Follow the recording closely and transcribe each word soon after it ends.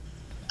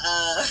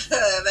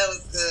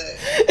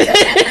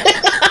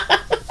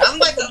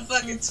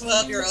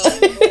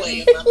12-year-old boy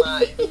in my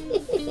mind.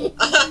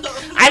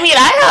 I mean,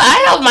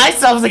 I held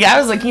myself together. I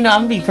was like, I'm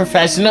gonna be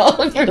professional.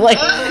 You're like,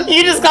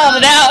 you just called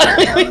it out.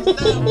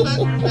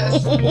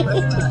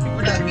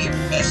 We're not being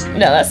professional.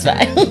 No, that's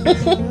fine.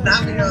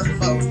 Not when other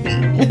folks be.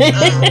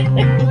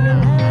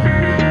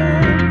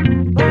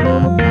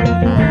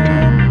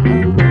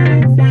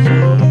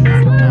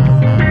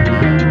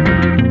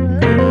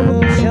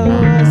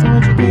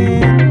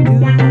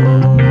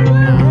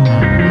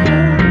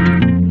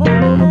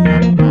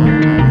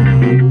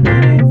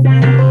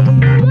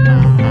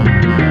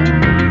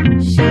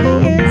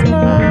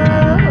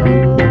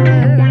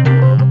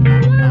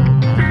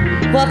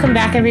 Welcome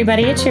back,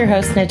 everybody. It's your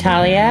host,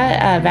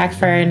 Natalia, back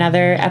for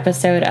another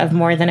episode of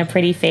More Than a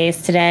Pretty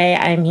Face. Today,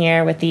 I'm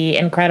here with the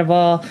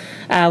incredible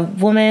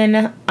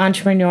woman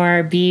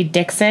entrepreneur, Bea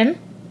Dixon.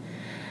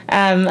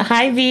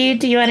 Hi, Bea.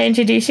 Do you want to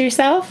introduce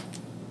yourself?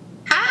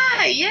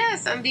 Hi,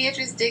 yes. I'm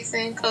Beatrice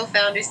Dixon,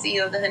 co-founder,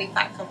 CEO of the Honey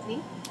Pot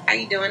Company. How are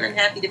you doing? I'm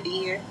happy to be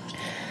here.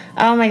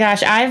 Oh, my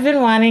gosh. I've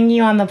been wanting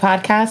you on the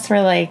podcast for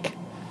like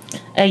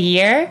a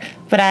year,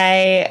 but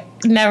I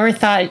never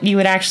thought you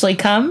would actually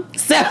come.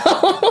 So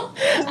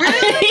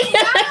Really?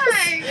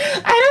 Why?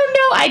 I don't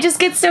know. I just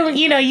get so,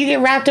 you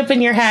get wrapped up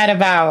in your head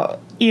about,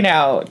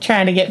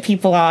 trying to get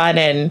people on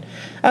and,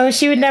 oh,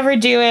 she would never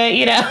do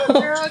it,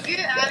 Girl, get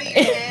out of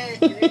your head.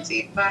 Get into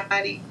your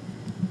body.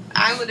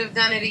 I would have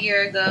done it a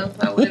year ago.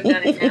 I would have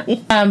done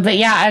it now. But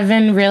yeah, I've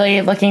been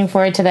really looking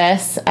forward to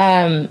this.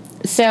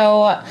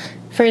 So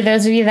for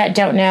those of you that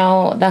don't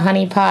know, the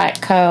Honey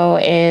Pot Co.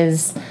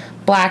 is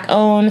Black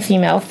owned,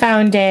 female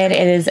founded.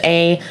 It is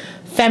a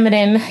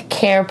feminine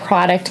care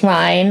product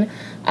line.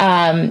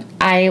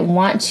 I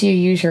want to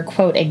use your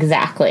quote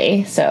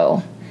exactly.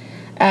 So,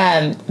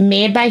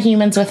 made by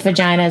humans with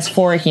vaginas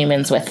for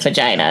humans with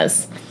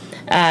vaginas.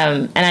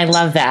 And I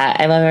love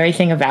that. I love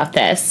everything about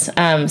this.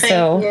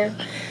 So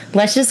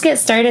let's just get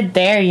started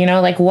there.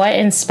 What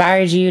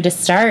inspired you to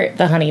start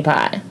the Honey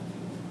Pot?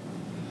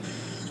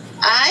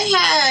 I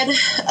had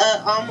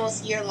an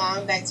almost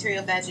year-long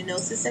bacterial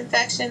vaginosis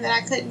infection that I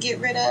couldn't get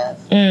rid of.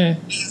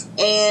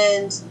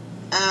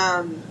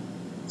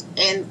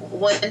 And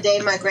one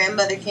day my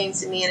grandmother came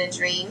to me in a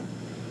dream.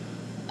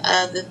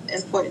 The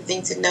important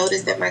thing to note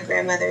is that my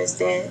grandmother is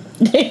dead.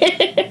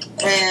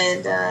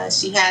 And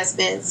she has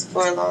been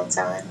for a long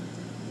time.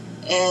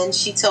 And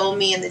she told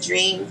me in the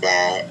dream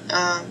that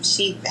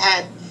she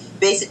had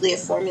basically a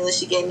formula.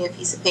 She gave me a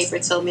piece of paper,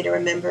 told me to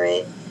remember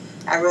it.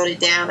 I wrote it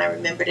down. I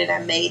remembered it. I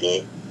made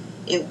it.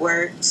 It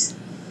worked.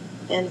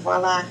 And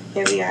voila,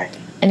 here we are.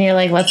 And you're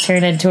like, let's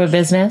turn it into a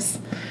business?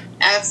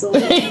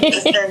 Absolutely.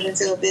 Let's turn it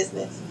into a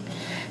business.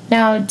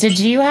 Now, did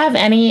you have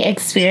any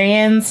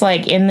experience,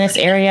 in this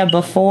area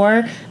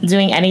before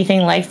doing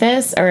anything like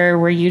this? Or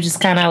were you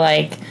just kind of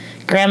like,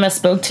 Grandma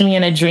spoke to me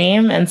in a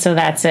dream, and so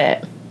that's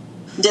it?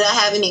 Did I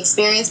have any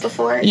experience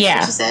before? Yeah.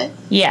 What you said?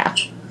 Yeah.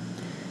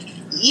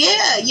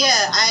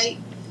 Yeah.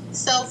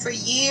 So for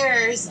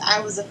years, I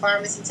was a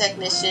pharmacy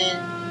technician.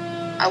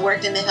 I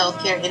worked in the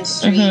healthcare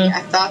industry. Mm-hmm.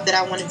 I thought that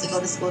I wanted to go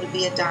to school to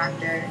be a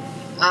doctor.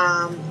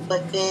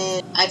 But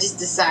then I just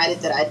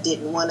decided that I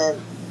didn't want to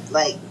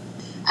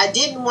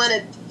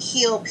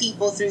heal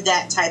people through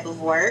that type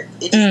of work.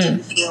 It just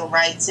didn't feel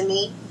right to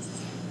me.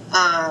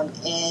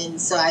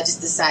 And so I just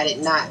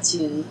decided not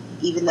to,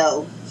 even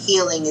though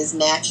healing is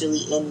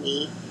naturally in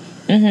me.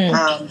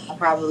 Mm-hmm. I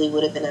probably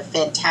would have been a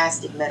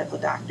fantastic medical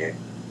doctor.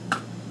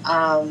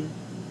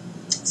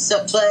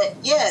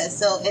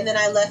 And then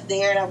I left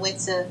there and I went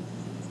to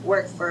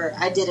work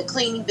I did a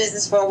cleaning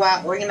business for a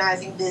while,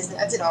 organizing business.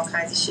 I did all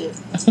kinds of shit.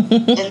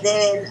 And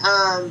then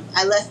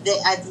I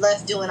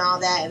left doing all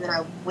that, and then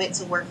I went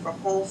to work for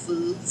Whole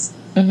Foods.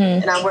 Mm-hmm.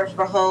 And I worked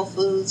for Whole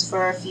Foods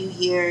for a few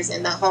years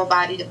in the whole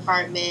body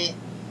department.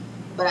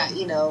 But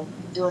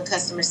doing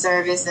customer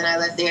service, and I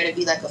left there to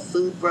be like a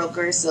food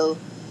broker. So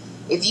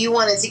if you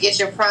wanted to get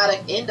your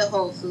product into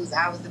Whole Foods,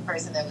 I was the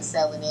person that was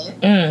selling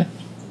it.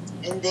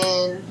 And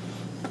then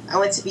I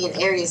went to be an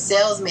area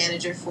sales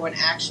manager for an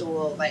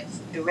actual,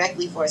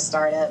 directly for a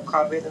startup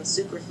called Rhythm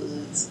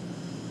Superfoods.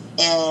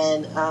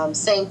 And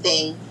same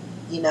thing,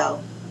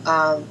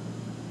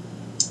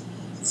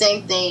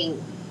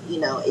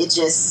 it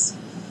just,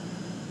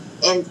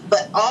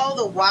 but all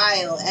the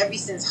while, ever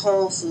since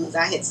Whole Foods,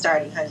 I had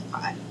started Honey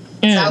Pot.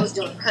 So I was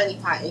doing Honey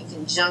Pot in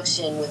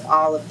conjunction with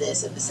all of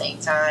this at the same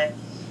time.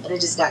 And it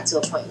just got to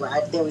a point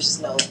where there was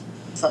just no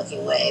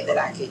fucking way that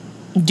I could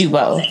do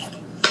both.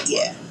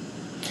 Yeah.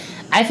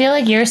 I feel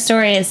like your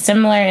story is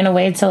similar in a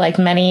way to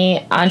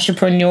many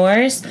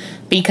entrepreneurs,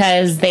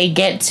 because they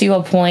get to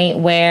a point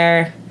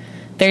where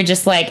they're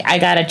just like, I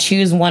gotta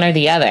choose one or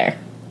the other.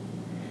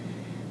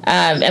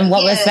 And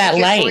what was that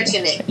like?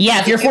 Fortunate.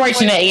 Yeah, if you're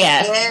fortunate,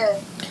 yeah.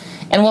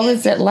 And what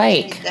was it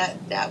like?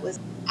 That was.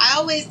 I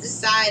always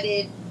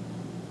decided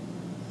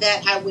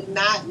that I would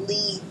not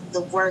leave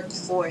the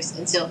workforce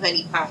until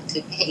Honey Pot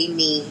could pay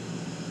me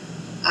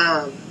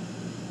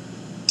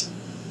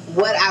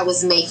what I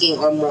was making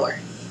or more.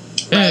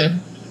 Right?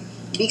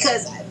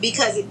 because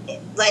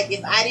like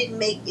if I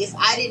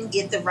didn't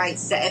get the right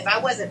if I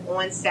wasn't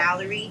on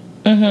salary,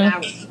 Mm-hmm. then I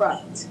was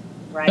fucked,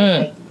 right?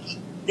 Like,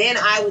 then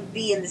I would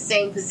be in the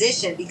same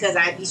position because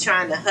I'd be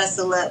trying to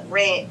hustle up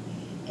rent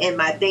and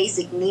my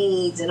basic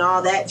needs and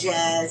all that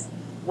jazz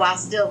while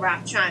still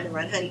trying to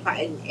run Honey Pot.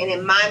 And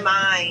in my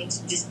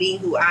mind, just being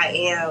who I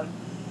am,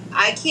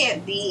 I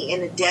can't be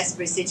in a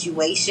desperate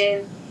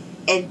situation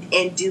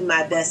and do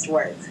my best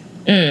work.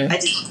 I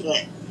just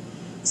can't.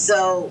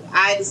 So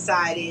I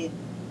decided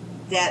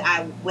that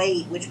I would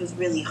wait, which was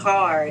really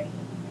hard,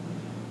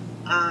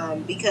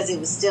 because it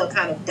was still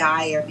kind of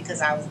dire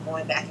because I was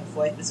going back and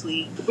forth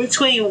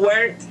between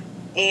work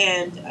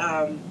and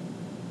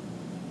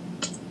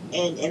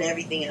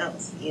everything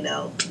else, you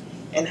know,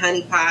 and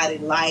Honey Pot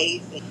and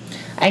life.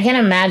 I can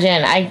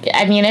imagine.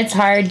 I mean, it's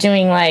hard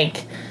doing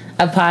like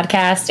a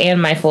podcast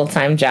and my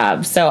full-time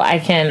job, so I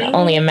can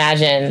only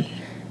imagine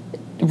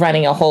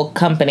running a whole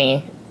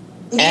company.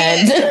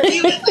 And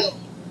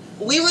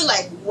we were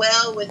like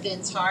well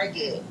within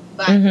target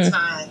by the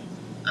time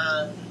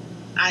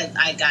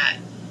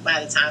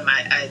by the time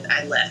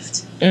I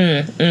left.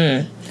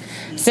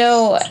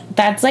 So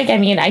that's like, I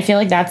mean, I feel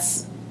like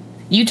that's,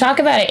 you talk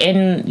about it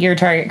in your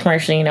Target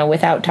commercial, you know,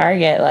 without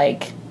Target,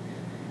 like,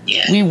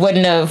 we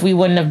wouldn't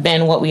have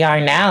been what we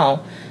are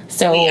now.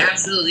 So we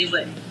absolutely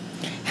wouldn't.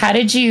 How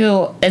did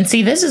you, and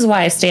see, this is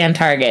why I stay on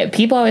Target.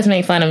 People always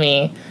make fun of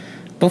me.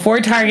 Before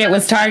Target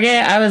was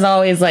Target, I was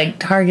always like,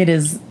 Target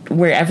is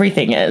where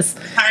everything is.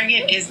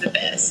 Target is the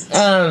best.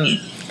 And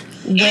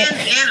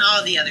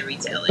all the other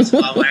retailers,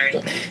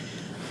 Walmart,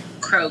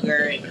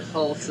 Kroger, and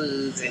Whole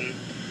Foods, and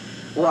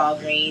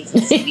Walgreens,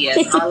 and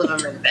CVS, all of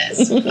them are the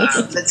best.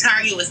 The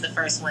Target was the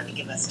first one to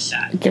give us a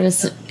shot.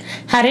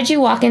 How did you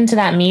walk into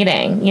that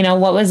meeting? You know,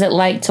 what was it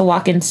like to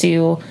walk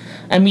into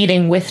a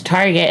meeting with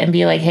Target and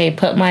be like, hey,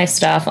 put my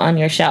stuff on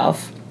your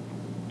shelf?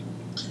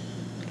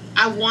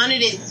 I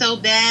wanted it so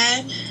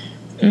bad.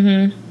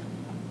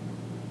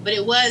 But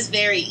it was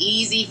very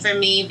easy for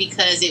me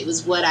because it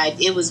was what I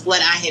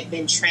had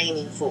been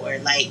training for.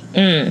 Like,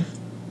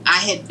 I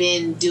had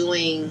been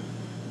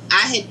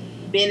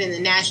in the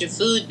natural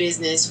food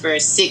business for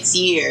 6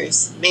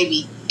 years,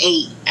 maybe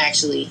 8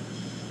 actually.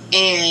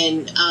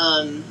 And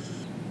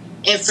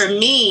for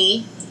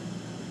me,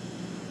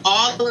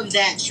 all of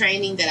that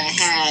training that I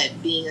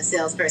had being a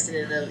salesperson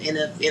in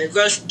a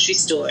grocery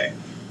store,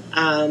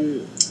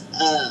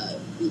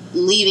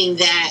 leaving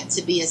that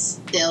to be a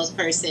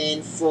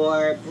salesperson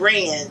for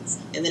brands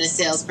and then a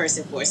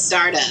salesperson for a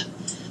startup.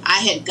 I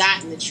had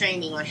gotten the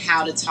training on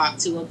how to talk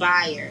to a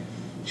buyer,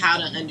 how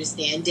to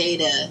understand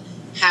data,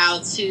 how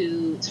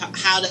to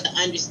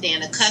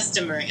understand a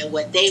customer and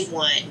what they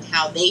want and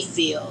how they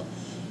feel,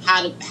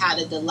 how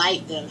to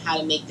delight them, how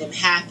to make them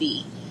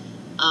happy.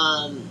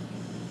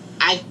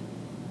 I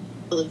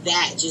all of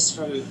that just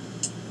from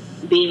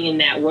being in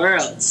that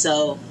world.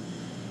 So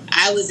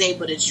I was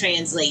able to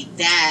translate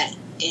that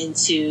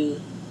into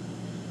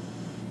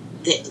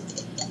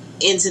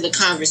the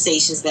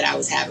conversations that I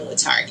was having with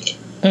Target,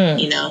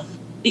 you know,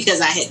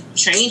 because I had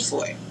trained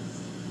for it.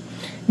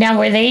 Now,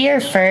 were they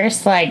your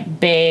first like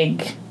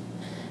big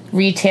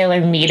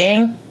retailer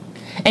meeting,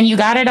 and you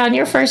got it on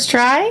your first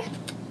try?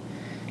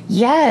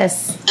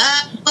 Yes.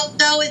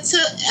 No, it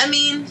took. I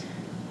mean,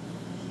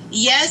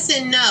 yes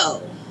and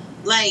no.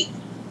 Like,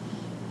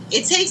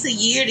 it takes a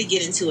year to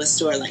get into a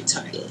store like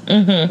Target,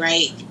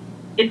 right?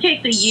 It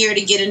takes a year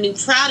to get a new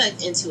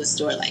product into a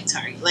store like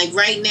Target. Like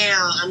right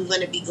now, I'm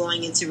going to be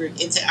going into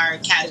our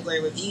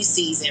category review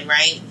season,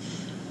 right?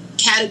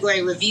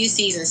 Category review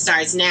season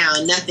starts now,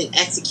 and nothing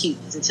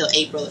executes until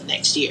April of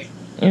next year,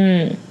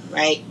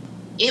 right?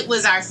 It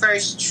was our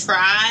first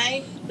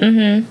try,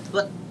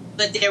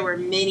 but there were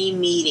many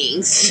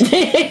meetings,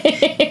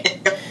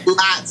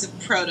 lots of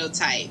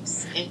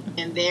prototypes,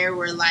 and there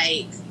were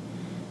like,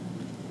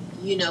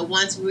 you know,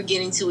 once we were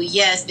getting to a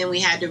yes, then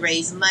we had to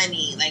raise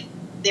money. Like,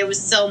 there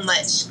was so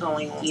much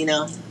going on, you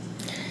know?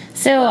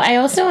 So I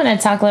also want to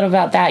talk a little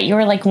about that. You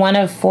were like one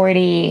of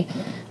 40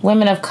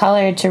 women of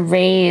color to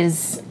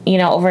raise, you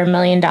know, over $1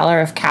 million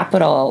of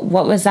capital.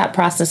 What was that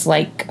process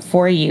like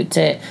for you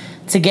to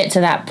get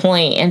to that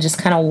point, and just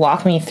kind of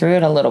walk me through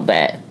it a little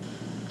bit?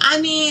 I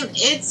mean,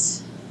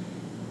 it's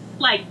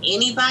like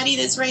anybody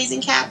that's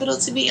raising capital,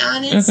 to be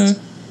honest.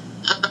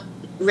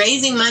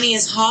 Raising money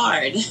is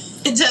hard.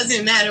 It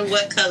doesn't matter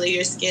what color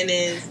your skin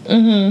is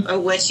or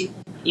what you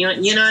know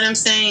what I'm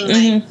saying?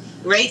 Like,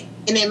 right?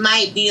 And it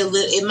might be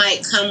it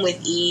might come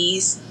with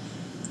ease,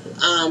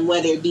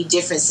 whether it be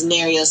different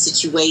scenario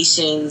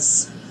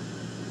situations,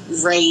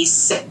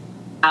 race,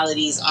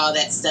 sexualities, all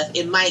that stuff.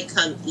 It might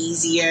come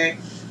easier,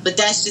 but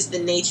that's just the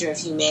nature of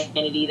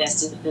humanity.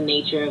 That's just the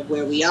nature of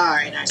where we are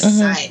in our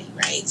society,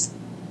 right?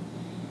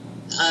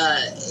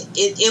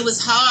 It was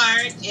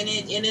hard,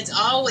 and it's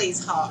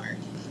always hard,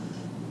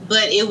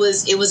 but it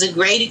was a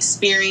great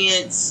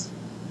experience.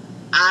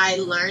 I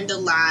learned a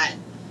lot.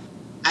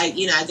 I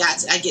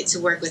get to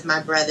work with my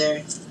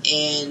brother,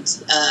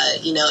 and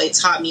you know, it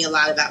taught me a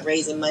lot about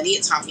raising money.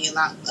 It taught me a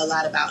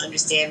lot about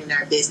understanding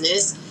our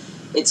business,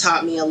 It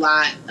taught me a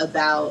lot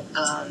about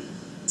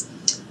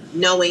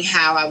knowing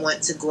how I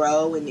want to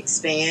grow and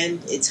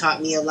expand. It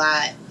taught me a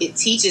lot. It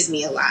teaches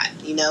me a lot.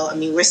 You know, I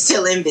mean, we're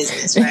still in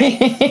business,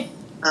 right?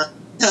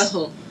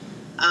 So,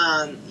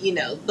 you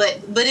know, but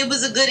it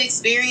was a good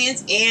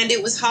experience, and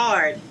it was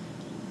hard,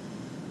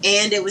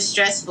 and it was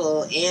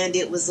stressful, and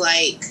it was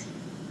like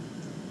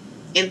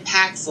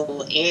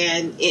impactful,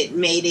 and it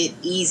made it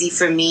easy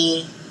for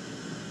me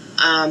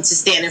to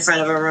stand in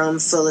front of a room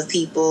full of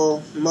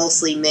people,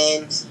 mostly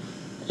men,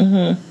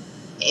 and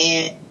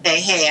say,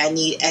 hey, I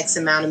need X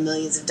amount of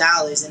millions of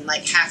dollars, and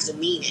like have to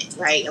mean it,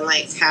 right? And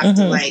like have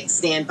to like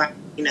stand by,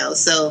 you know.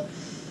 So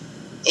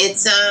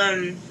it's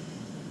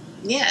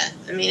yeah,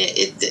 I mean,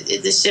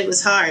 this shit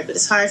was hard, but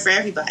it's hard for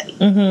everybody,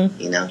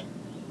 you know.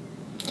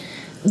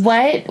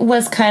 What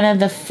was kind of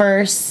the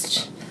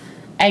first,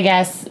 I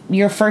guess,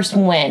 your first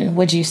win,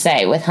 would you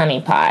say, with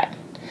Honey Pot?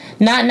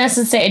 Not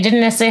necessarily, it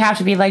didn't necessarily have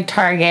to be like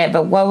Target,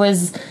 but what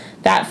was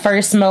that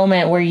first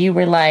moment where you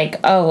were like,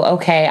 oh,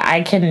 okay,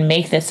 I can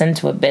make this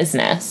into a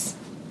business?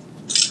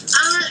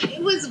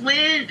 It was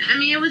when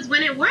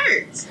it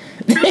worked.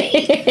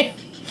 Right?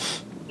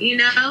 You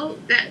know,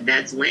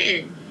 that's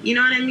when. You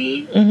know what I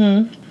mean?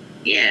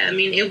 Yeah, I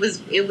mean, it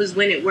was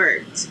when it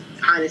worked,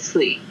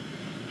 honestly.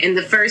 And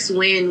the first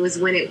win was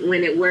when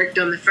it worked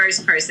on the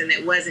first person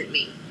that wasn't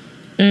me.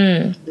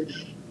 And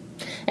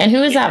who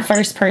was that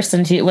first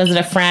person to you? Was it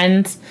a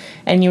friend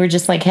and you were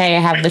just like, hey, I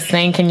have this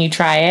thing, can you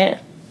try it?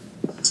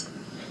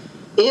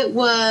 It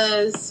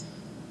was,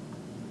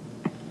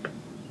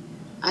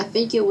 I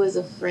think it was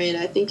a friend.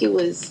 I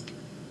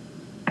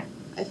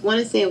want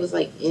to say it was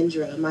like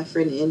Indra, my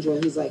friend Indra,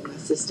 who's like my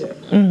sister.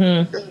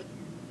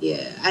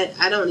 Yeah,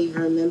 I don't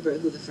even remember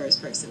who the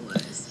first person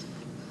was.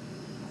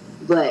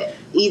 But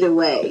either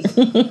way.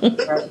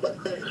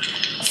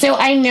 So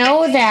I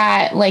know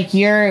that like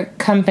your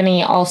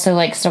company also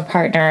likes to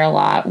partner a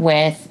lot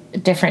with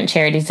different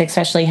charities,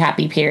 especially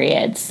Happy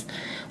Periods.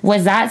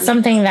 Was that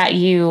something that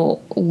you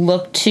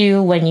looked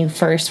to when you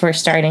first were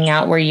starting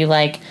out? Were you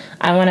like,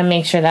 I want to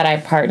make sure that I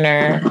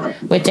partner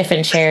with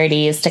different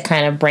charities to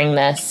kind of bring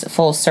this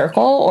full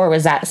circle? Or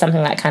was that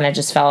something that kind of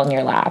just fell in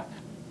your lap?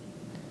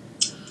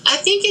 I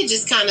think it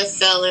just kind of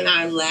fell in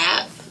our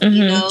lap,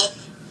 you know.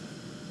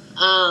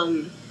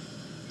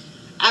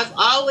 I've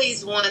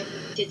always wanted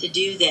to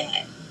do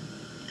that.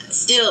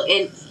 Still,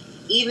 and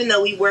even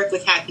though we work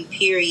with Happy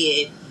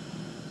Period,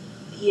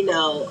 you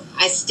know,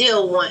 I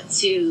still want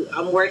to,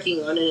 I'm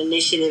working on an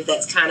initiative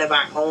that's kind of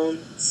our own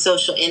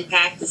social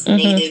impact. That's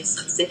native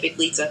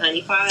specifically to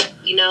Honey Pot,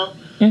 you know?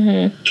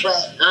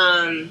 But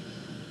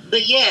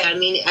yeah, I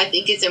mean, I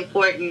think it's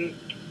important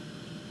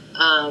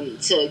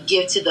to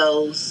give to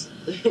those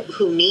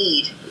who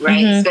need,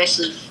 right?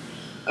 Especially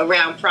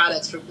around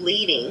products for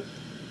bleeding,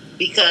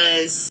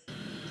 because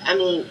I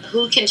mean,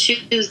 who can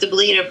choose to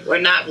bleed or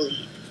not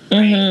bleed,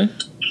 right?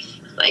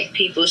 Like,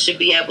 people should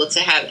be able to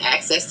have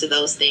access to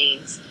those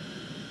things.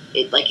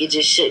 It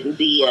just shouldn't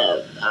be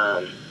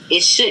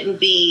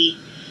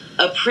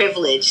a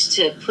privilege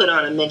to put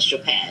on a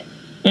menstrual pad.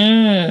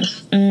 And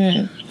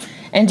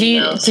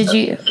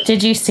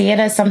did you see it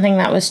as something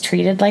that was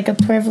treated like a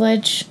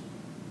privilege?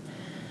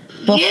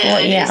 Before,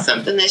 yeah, it's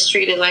something that's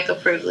treated like a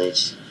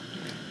privilege.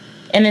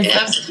 And it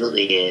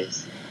absolutely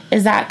is.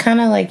 Is that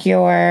kind of like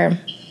your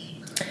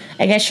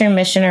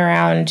mission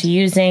around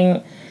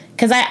using,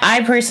 because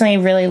I personally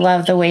really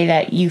love the way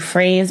that you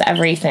phrase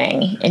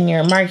everything in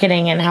your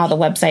marketing and how the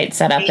website's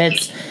set up.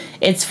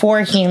 It's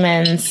for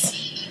humans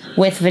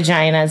with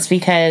vaginas,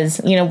 because,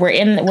 you know, we're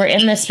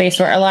in this space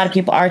where a lot of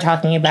people are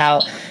talking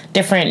about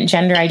different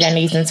gender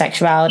identities and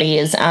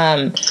sexualities.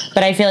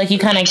 But I feel like you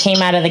kind of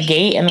came out of the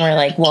gate and were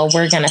like, well,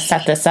 we're going to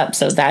set this up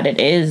so that it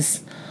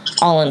is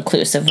all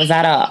inclusive. Was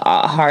that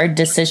a hard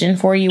decision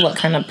for you? What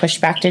kind of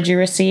pushback did you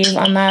receive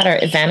on that, or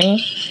if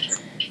any?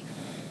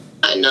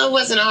 No, it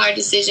wasn't a hard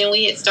decision.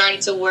 We had started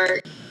to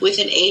work with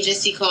an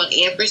agency called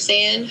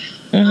Ampersand.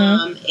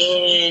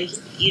 And,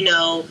 you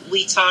know,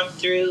 we talked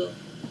through,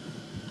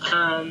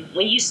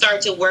 when you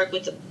start to work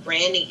with a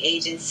branding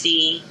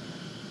agency,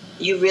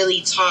 you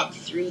really talk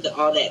through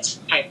all that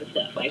type of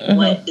stuff. Like,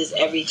 what does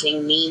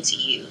everything mean to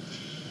you?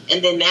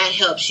 And then that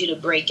helps you to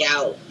break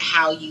out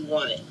how you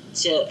want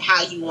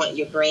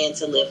your brand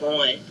to live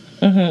on.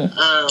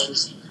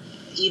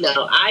 You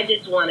know, I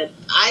just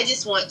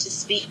want to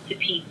speak to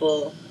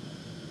people.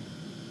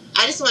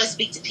 So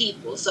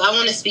I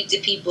want to speak to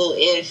people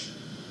if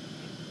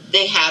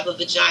they have a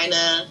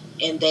vagina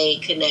and they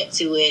connect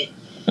to it.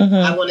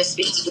 I want to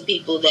speak to the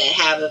people that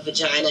have a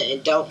vagina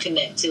and don't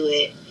connect to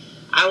it.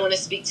 I want to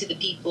speak to the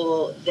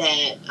people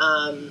that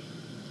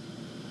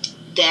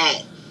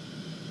that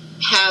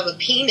have a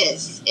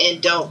penis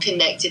and don't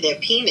connect to their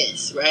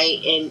penis,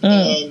 right?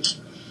 And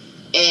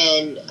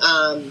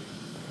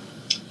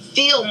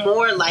feel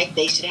more like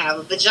they should have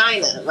a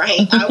vagina,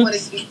 right? I want to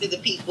speak to the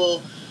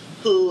people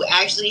who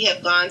actually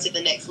have gone to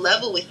the next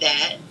level with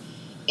that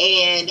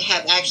and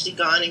have actually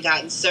gone and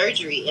gotten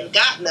surgery and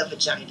gotten a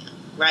vagina,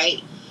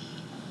 right?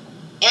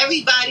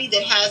 Everybody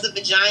that has a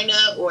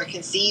vagina or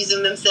conceives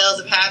of themselves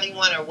of having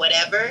one or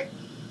whatever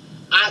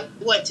I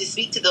want to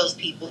speak to those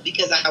people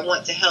because I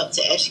want to help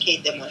to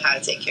educate them on how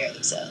to take care of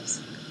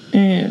themselves.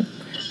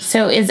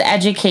 So is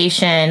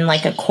education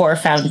like a core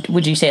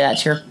would you say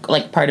that's your,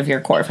 like, part of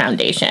your core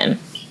foundation?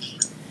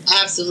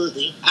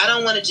 Absolutely. I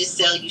don't want to just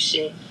sell you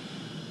shit.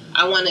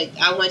 I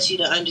want you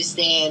to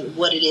understand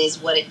what it is,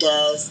 what it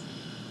does,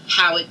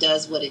 how it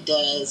does what it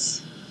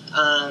does.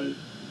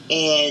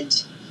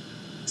 And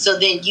so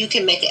then you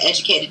can make an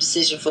educated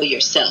decision for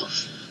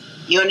yourself.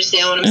 You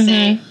understand what I'm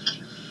saying?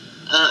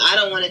 I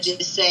don't want to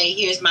just say,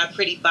 here's my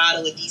pretty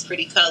bottle with these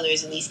pretty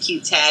colors and these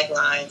cute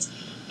taglines,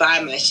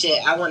 buy my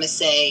shit. I want to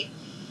say,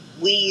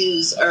 we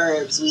use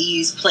herbs, we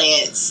use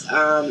plants,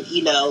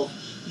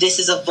 this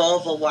is a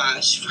vulva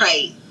wash,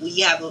 right?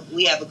 We have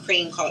a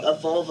cream called a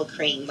vulva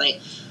cream.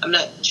 Like, I'm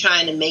not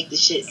trying to make the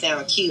shit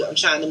sound cute. I'm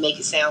trying to make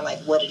it sound like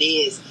what it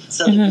is,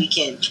 so that we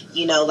can,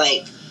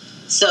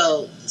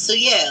 so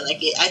yeah,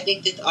 like, I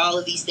think that all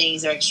of these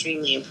things are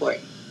extremely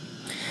important.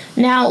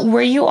 Now,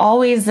 were you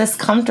always this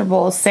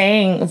comfortable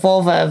saying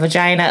vulva,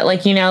 vagina?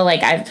 Like,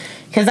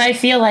 because I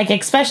feel like,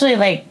 especially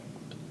like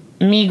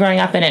me growing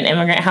up in an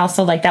immigrant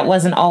household, like, that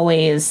wasn't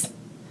always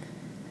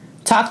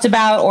talked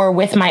about, or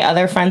with my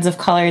other friends of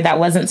color, that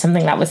wasn't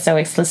something that was so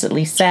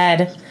explicitly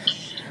said.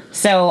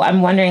 So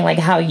I'm wondering, like,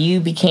 how you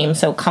became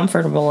so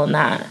comfortable in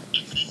that.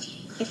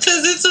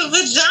 Because it's a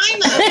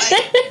vagina. Like,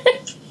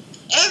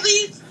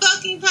 every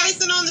fucking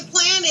person on the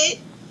planet,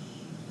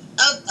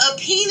 a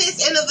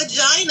penis and a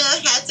vagina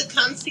had to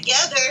come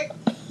together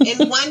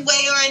in one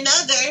way or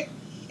another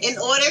in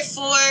order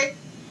for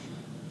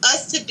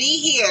us to be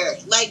here.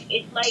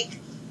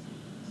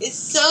 It's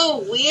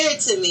so weird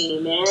to me,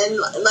 man.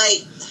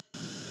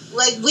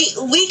 Like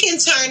we can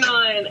turn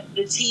on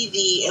the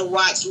TV and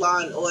watch Law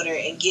and Order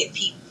and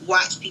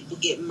watch people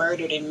get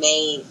murdered and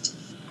maimed.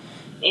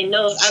 And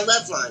no, I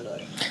love Law and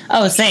Order.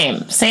 Oh, same.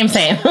 But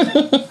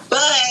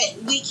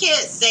we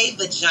can't say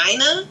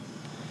vagina.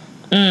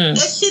 That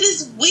shit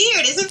is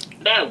weird. Isn't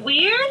that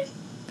weird?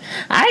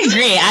 I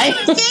agree.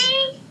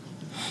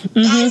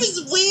 That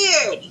is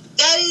weird.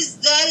 That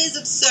is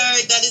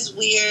absurd. That is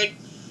weird.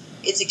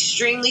 It's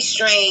extremely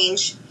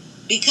strange,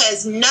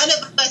 because none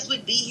of us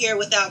would be here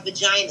without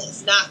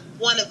vaginas. Not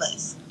one of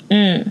us.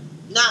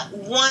 Not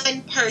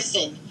one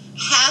person.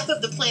 Half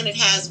of the planet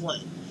has one.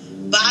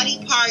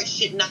 Body parts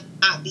should not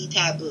be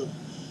taboo.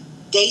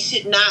 They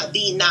should not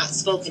be not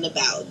spoken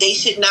about. They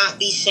should not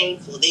be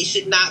shameful. They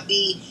should not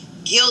be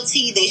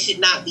guilty. They should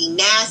not be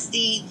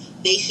nasty.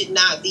 They should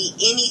not be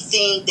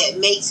anything that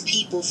makes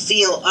people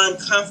feel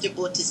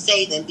uncomfortable to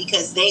say them,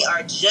 because they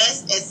are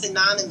just as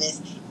synonymous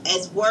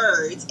as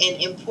words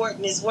and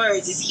important as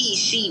words as he,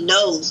 she,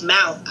 nose,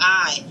 mouth,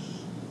 eye,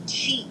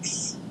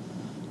 cheeks.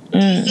 Do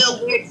you feel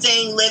weird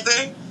saying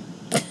liver,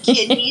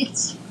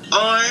 kidneys,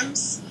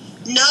 arms?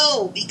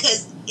 No,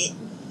 because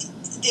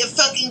they're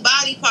fucking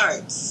body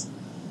parts.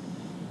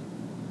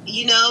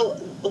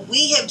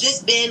 We have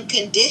just been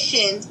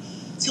conditioned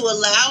to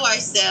allow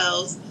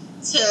ourselves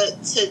to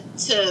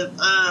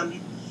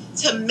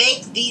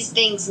make these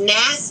things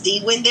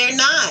nasty when they're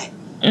not.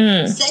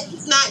 Sex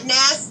is not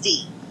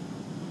nasty.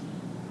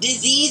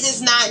 Disease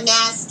is not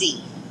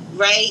nasty,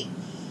 right?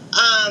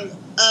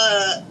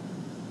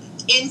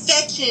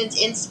 Infections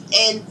and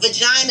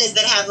vaginas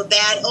that have a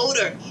bad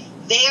odor,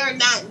 they are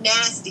not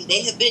nasty.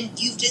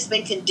 You've just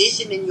been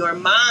conditioned in your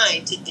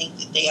mind to think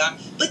that they are,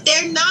 but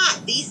they're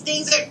not. These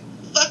things are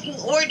fucking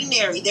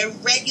ordinary. They're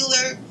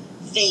regular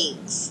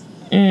things.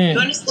 You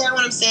understand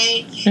what I'm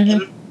saying?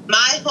 And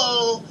my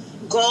whole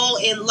goal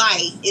in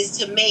life is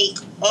to make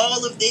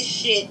all of this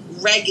shit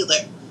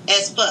regular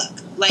as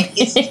fuck. Like,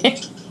 it's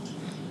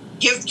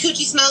your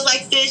coochie smells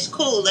like fish,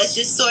 cool, let's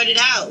just sort it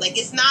out. Like,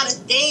 it's not a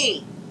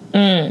thing.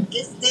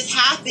 This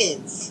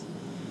happens.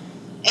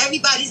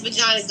 Everybody's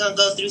vagina is gonna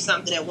go through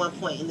something at one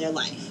point in their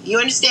life. You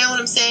understand what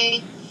I'm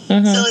saying?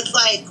 So it's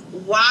like,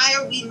 why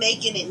are we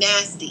making it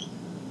nasty?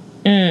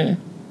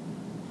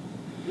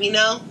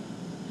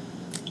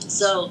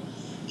 So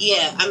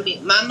yeah, I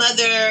mean, my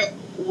mother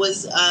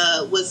is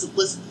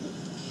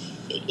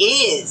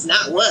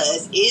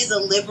a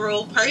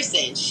liberal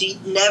person. She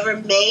never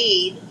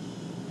made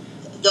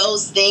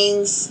those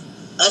things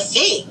a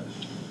thing,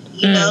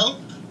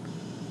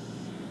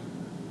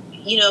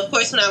 of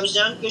course, when I was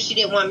younger, she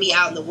didn't want me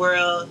out in the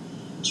world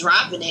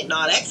dropping it and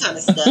all that kind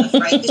of stuff,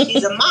 right? Because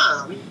she's a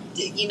mom,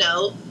 but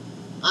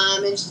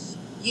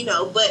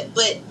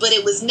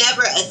it was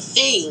never a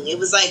thing. It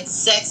was like,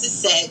 sex is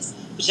sex,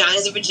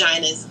 vaginas are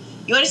vaginas.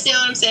 You understand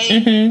what I'm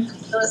saying?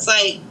 So it's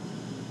like,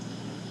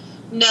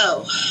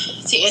 no,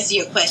 to answer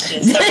your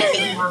question, sorry for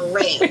the long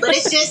rant, but I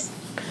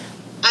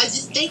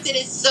just think that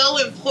it's so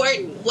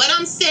important. What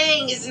I'm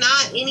saying is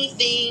not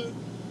anything,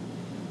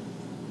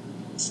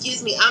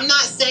 I'm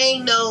not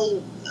saying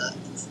no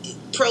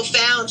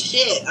profound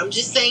shit. I'm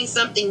just saying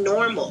something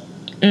normal.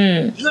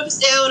 You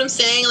understand what I'm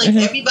saying? Like,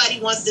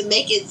 everybody wants to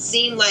make it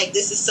seem like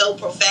this is so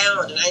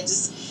profound, and I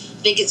just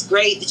think it's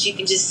great that you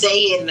can just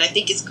say it, and I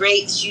think it's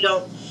great that you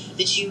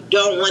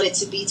don't want it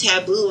to be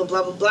taboo and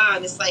blah blah blah.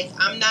 And it's like,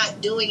 I'm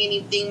not doing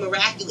anything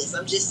miraculous.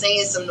 I'm just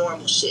saying some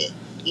normal shit,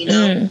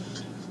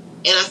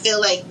 And I feel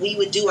like we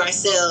would do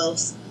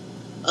ourselves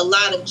a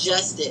lot of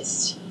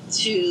justice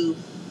to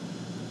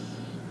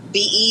be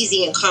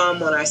easy and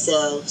calm on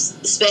ourselves,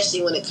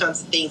 especially when it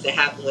comes to things that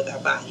happen with our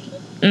body.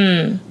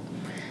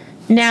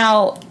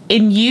 Now,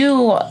 in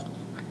you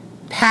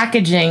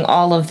packaging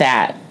all of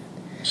that,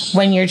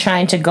 when you're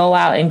trying to go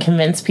out and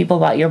convince people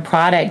about your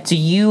product,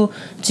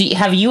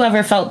 have you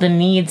ever felt the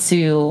need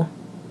to,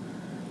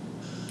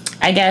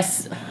 I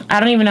guess, I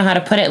don't even know how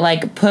to put it,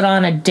 like put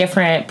on a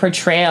different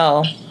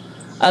portrayal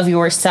of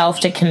yourself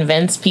to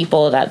convince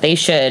people that they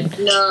should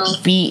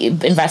be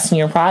investing in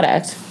your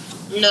product?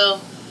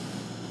 No,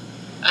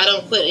 I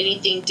don't put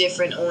anything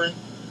different on.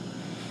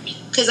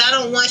 Because I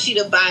don't want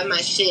you to buy my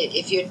shit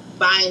if you're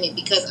buying it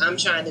because I'm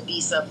trying to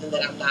be something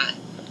that I'm not.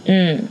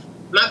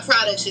 My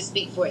product should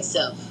speak for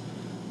itself.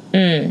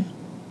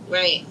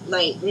 Right?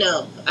 Like,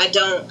 no, I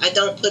don't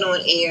put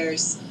on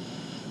airs.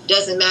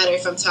 Doesn't matter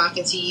if I'm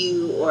talking to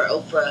you or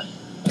Oprah.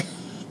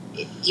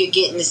 You're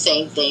getting the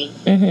same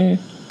thing.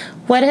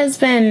 What has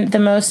been the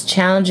most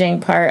challenging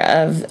part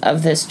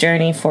of this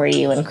journey for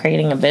you in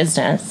creating a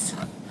business?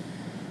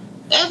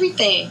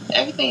 Everything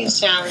is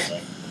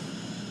challenging.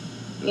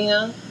 You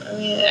know, I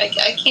mean, I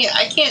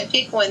can't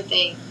pick one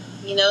thing.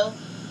 You know,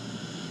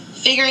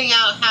 figuring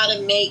out how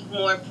to make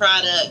more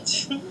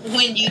product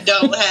when you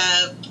don't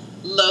have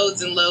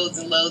loads and loads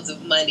and loads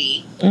of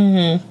money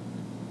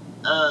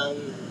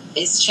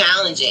is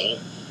challenging.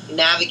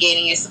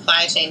 Navigating your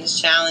supply chain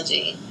is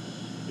challenging.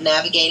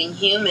 Navigating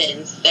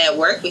humans that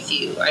work with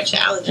you are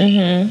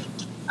challenging.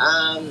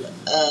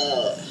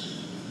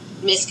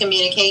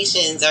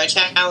 Miscommunications are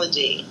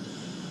challenging.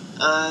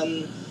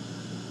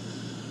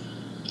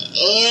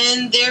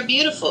 And they're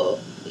beautiful,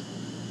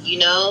 you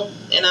know,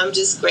 and I'm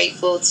just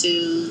grateful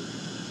to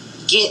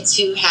get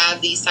to have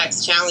these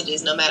types of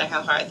challenges no matter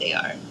how hard they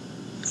are.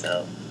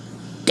 So,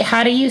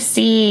 how do you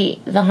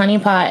see the Honey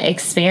Pot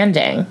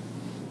expanding?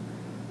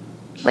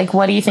 Like,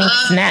 what do you think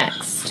is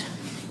next?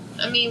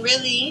 I mean,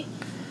 really,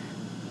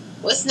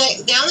 what's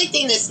next? The only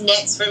thing that's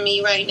next for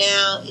me right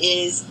now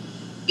is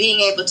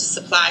being able to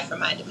supply for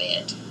my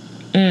demand.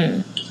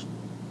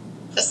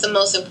 That's the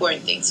most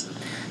important thing to me.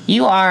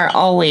 You are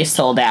always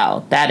sold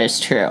out. That is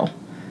true.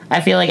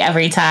 I feel like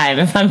every time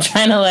if I'm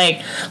trying to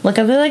like look,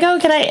 I'll be like, oh,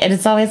 can I? And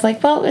it's always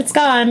like, well, it's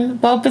gone.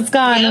 Well, it's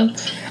gone. Yep.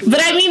 But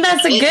I mean,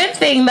 that's a good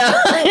thing, though.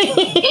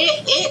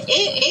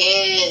 it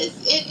is.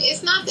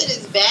 It's not that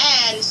it's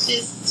bad. It's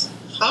just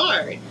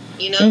hard,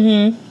 you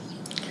know?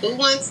 Who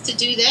wants to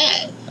do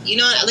that? You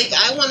know, like,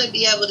 I want to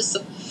be able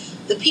to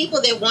the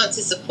people that want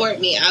to support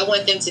me, I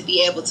want them to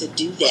be able to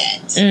do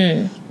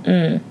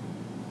that.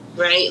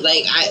 Right?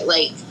 Like,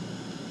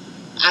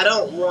 I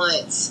don't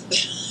want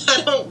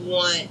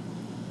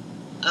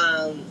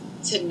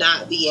to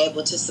not be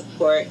able to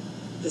support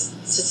this,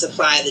 to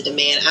supply the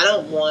demand. I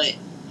don't want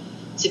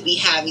to be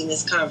having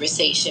this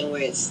conversation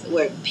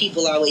where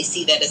people always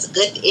see that as a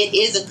good. It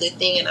is a good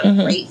thing, and I'm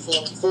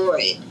grateful for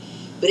it.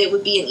 But it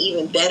would be an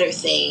even better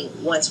thing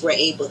once we're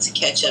able to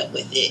catch up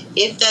with it,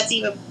 if that's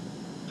even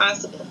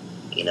possible.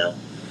 You know.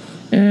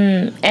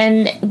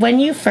 And when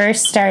you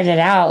first started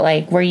out,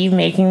 like, were you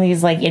making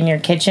these like in your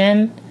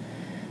kitchen?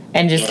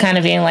 And just kind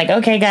of being like,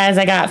 okay, guys,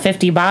 I got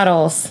 50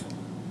 bottles.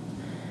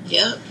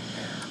 Yeah.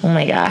 Oh,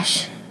 my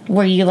gosh.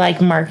 Were you, like,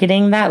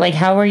 marketing that? Like,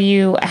 how did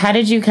you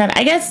kind of...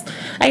 I guess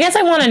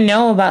I want to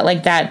know about,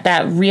 like,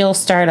 that real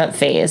startup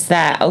phase.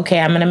 That, okay,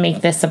 I'm going to make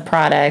this a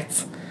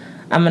product.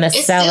 I'm going to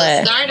sell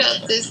it. It's still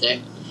startup,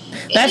 sister.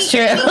 That's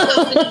true.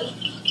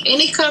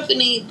 Any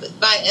company,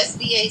 by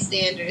SBA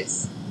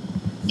standards,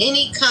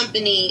 any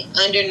company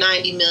under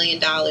 $90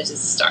 million is a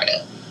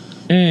startup.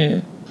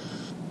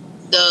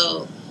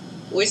 So...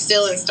 we're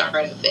still in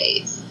startup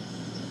phase.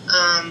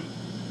 I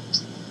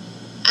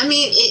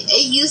mean,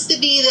 it used to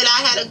be that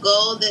I had a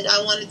goal that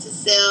I wanted to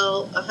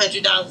sell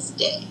 $100 a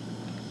day.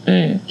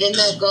 Then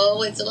that goal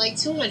went to like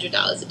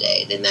 $200 a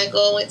day. Then that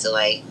goal went to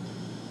like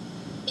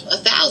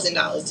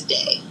 $1,000 a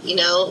day, you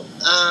know?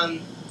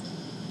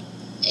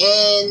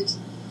 And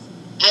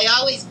I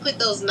always put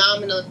those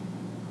nominal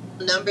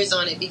numbers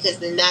on it because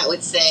then that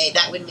would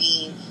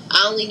mean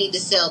I only need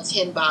to sell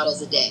 10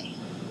 bottles a day.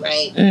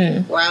 Right?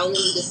 Or I only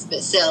need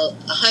to sell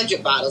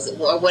 100 bottles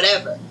or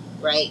whatever,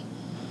 right?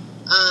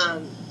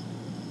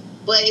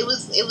 But it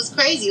was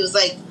crazy. It was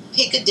like,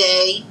 pick a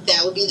day,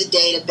 that would be the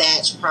day to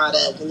batch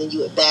product, and then you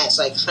would batch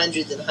like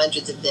hundreds and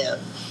hundreds of them,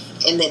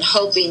 and then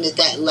hoping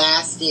that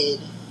lasted,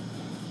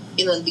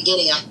 you know, in the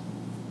beginning,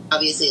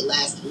 obviously it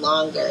lasted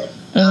longer.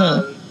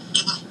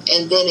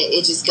 And then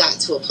it just got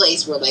to a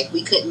place where, like,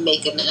 we couldn't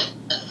make enough.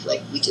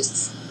 Like, we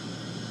just,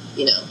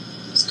 you know,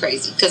 it was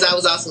crazy. Because I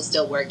was also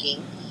still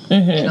working.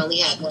 And only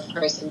had one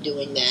person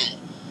doing that.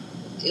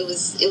 It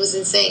was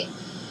insane.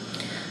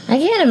 I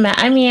can't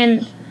imagine. I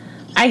mean,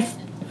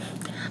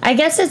 I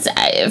guess it's,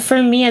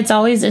 for me, it's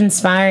always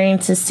inspiring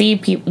to see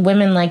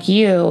women like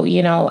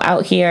you know,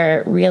 out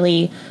here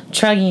really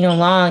chugging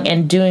along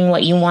and doing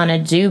what you want to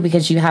do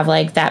because you have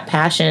like that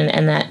passion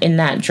and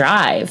that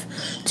drive.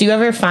 Do you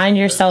ever find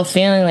yourself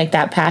feeling like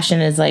that passion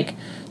is like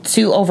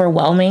too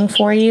overwhelming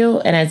for you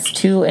and it's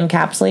too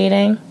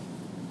encapsulating?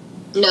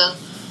 No.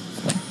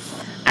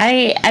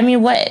 I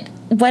mean,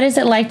 what is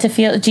it like to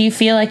feel? Do you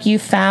feel like you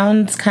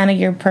found kind of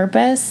your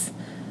purpose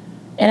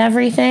in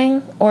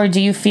everything, or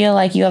do you feel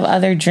like you have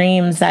other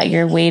dreams that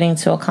you're waiting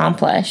to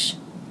accomplish?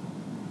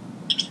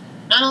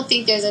 I don't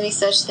think there's any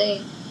such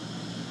thing.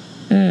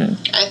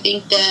 I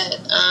think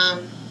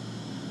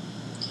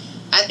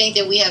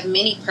that we have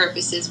many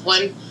purposes.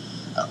 One,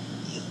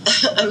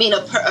 I mean,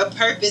 a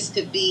purpose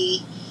could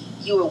be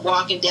you were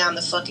walking down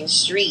the fucking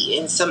street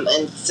and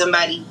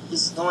somebody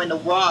was going to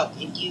walk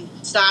and you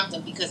stopped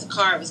them because a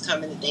car was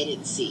coming that they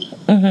didn't see,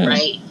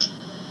 right?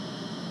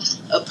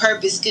 A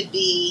purpose could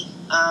be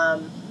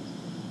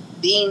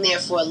being there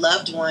for a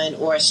loved one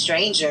or a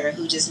stranger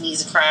who just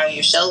needs a cry on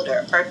your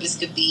shoulder. A purpose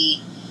could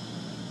be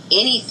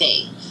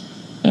anything,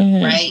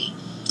 right?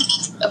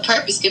 A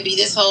purpose could be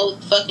this whole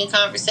fucking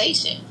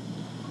conversation.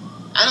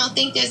 I don't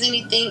think there's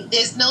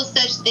no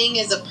such thing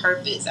as a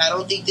purpose. I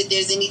don't think that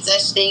there's any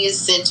such thing as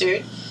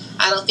centered.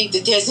 I don't think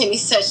that there's any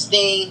such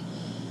thing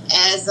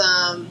as,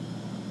 I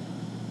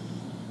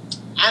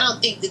don't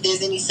think that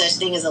there's any such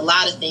thing as a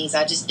lot of things.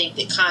 I just think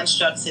that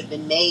constructs have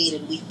been made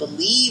and we've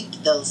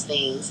believed those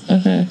things.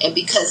 And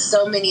because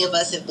so many of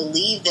us have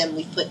believed them,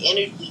 we've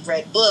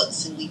read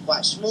books and we've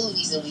watched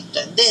movies and we've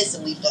done this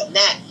and we've done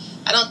that.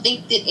 I don't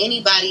think that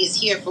anybody is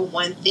here for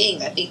one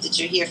thing. I think that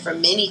you're here for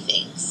many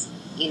things,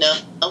 you know?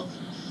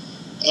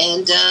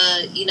 And,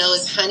 you know,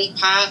 is Honey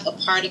Pot a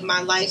part of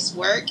my life's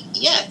work?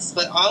 Yes,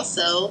 but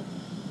also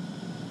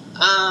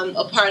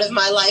a part of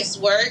my life's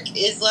work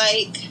is,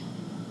 like,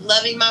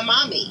 loving my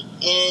mommy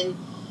and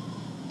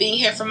being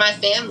here for my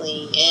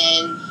family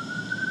and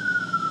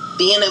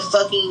being a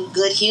fucking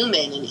good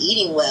human and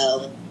eating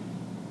well.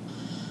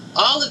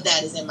 All of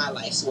that is in my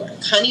life's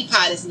work. Honey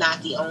Pot is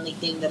not the only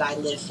thing that I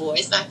live for.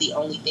 It's not the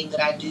only thing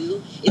that I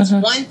do. It's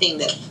one thing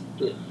that I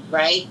do,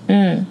 right?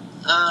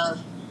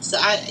 So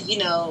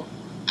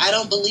I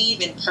don't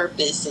believe in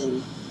purpose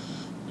and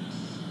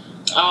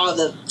all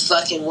the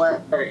fucking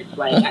words.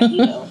 Like,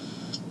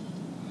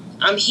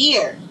 I'm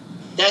here.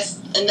 That's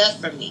enough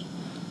for me.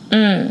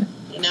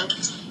 You know?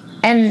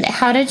 And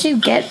how did you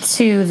get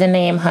to the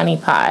name Honey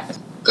Pot?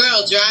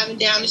 Girl, driving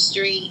down the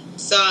street,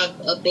 saw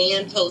a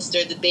band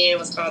poster. The band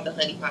was called the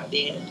Honey Pot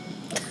Band.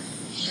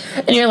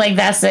 And you're like,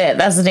 that's it.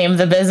 That's the name of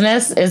the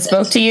business. It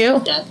spoke to you?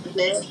 That's the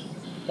name.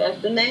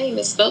 That's the name.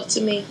 It spoke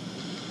to me.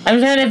 I'm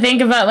trying to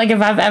think about, like, if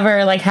I've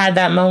ever, like, had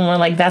that moment where,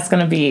 like, that's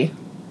gonna be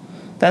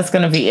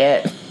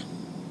it.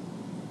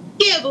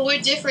 Yeah, but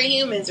we're different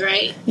humans,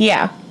 right?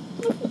 Yeah.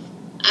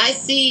 I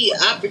see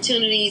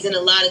opportunities in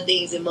a lot of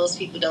things that most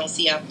people don't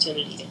see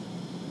opportunities in.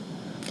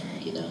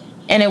 You know?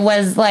 And it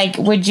was, like,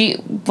 when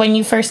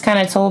you first kind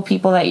of told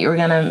people that you were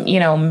gonna,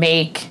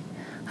 make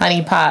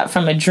Honey Pot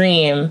from a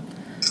dream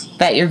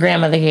that your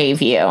grandmother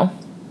gave you,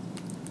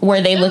 were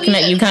they looking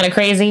at you kind of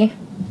crazy?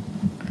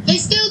 They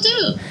still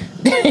do.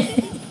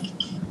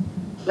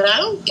 But I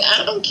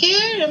don't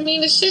care. I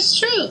mean, the shit's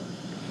true.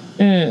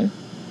 You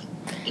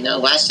know,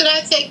 why should I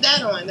take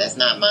that on? That's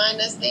not mine,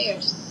 that's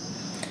theirs.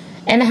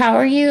 And how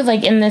are you,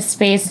 like, in this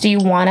space? Do you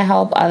want to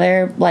help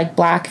other, like,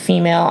 Black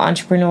female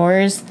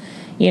entrepreneurs?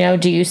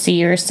 Do you see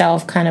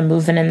yourself kind of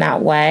moving in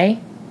that way?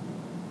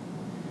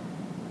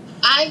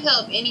 I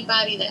help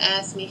anybody that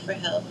asks me for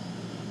help.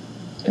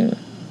 And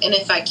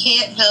if I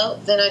can't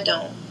help, then I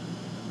don't.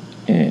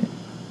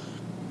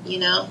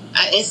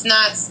 It's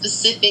not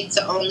specific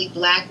to only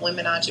Black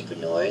women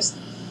entrepreneurs.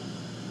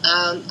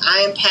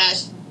 I am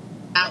passionate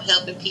about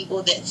helping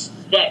people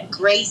that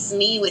grace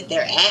me with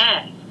their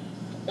ass.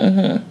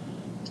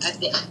 I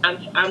think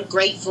I'm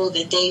grateful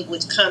that they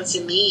would come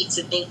to me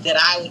to think that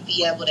I would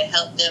be able to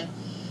help them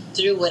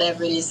through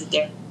whatever it is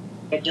that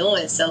they're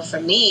doing. So for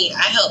me,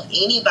 I help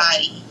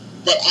anybody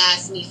that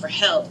asks me for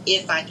help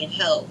if I can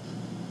help,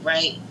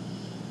 right?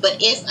 But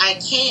if I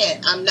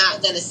can't, I'm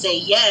not going to say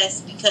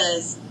yes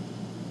because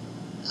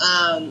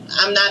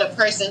I'm not a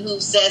person who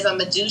says I'm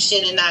going to do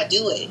shit and not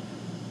do it.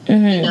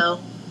 You know?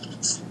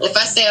 If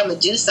I say I'm going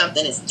to do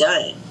something, it's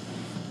done.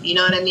 You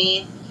know what I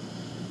mean?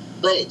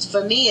 But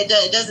for me, it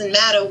doesn't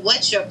matter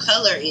what your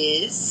color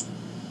is.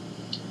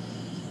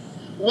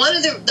 One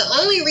of the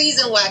only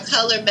reason why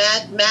color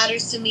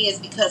matters to me is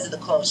because of the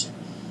culture.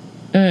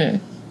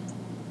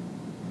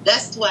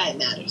 That's why it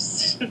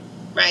matters,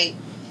 right?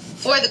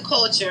 For the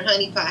culture,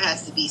 Honey Pot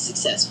has to be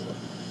successful.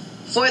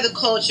 For the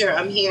culture,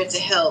 I'm here to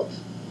help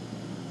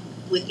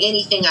with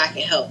anything I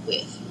can help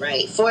with,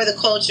 right? For the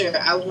culture,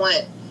 I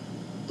want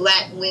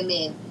Black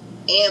women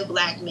and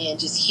Black men,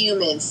 just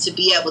humans, to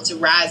be able to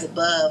rise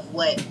above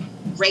what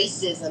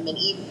racism and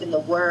even the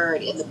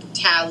word and the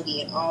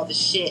brutality and all the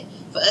shit,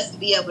 for us to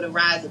be able to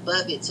rise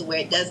above it to where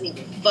it doesn't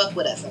even fuck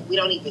with us. Like, we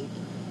don't even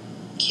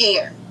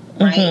care,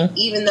 right?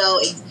 Even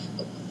though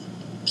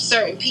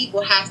certain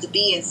people have to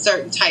be in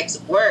certain types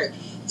of work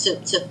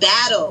to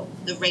battle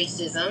the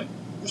racism,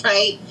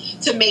 right?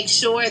 To make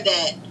sure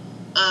that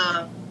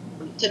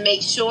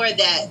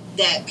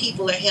that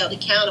people are held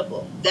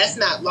accountable. That's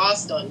not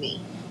lost on me,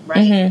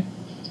 right?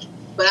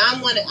 But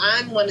I'm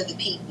one of the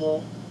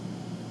people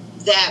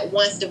that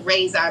wants to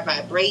raise our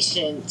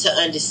vibration to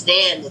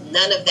understand that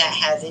none of that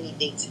has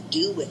anything to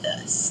do with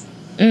us.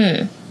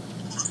 Even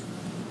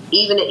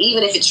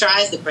if it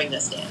tries to bring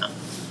us down,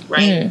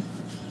 right?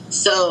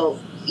 So,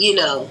 you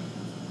know,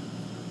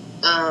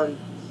 to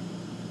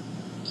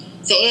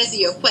answer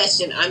your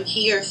question, I'm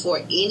here for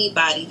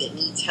anybody that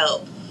needs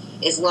help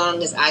as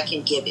long as I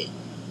can give it.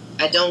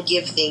 I don't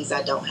give things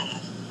I don't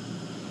have.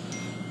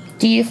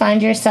 Do you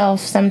find yourself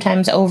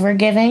sometimes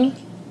overgiving?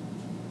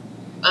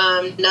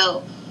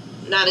 No,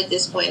 not at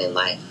this point in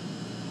life.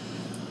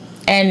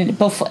 And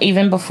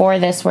even before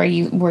this, were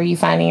you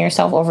finding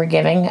yourself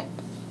overgiving?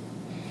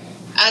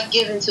 I've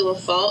given to a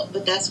fault,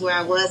 but that's where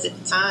I was at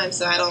the time.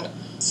 So I don't.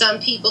 Some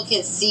people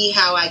can see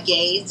how I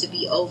gave to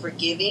be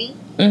overgiving.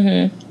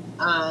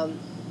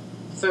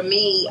 For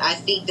me, I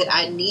think that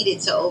I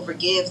needed to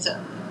overgive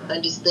to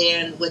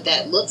understand what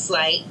that looks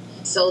like,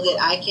 so that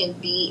I can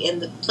be in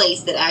the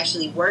place that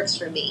actually works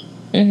for me.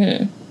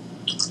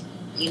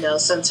 You know,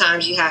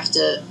 sometimes you have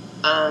to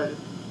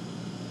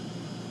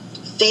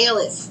fail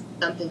at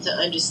something to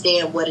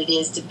understand what it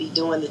is to be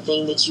doing the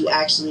thing that you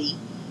actually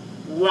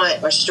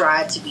want or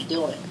strive to be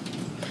doing.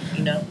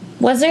 You know?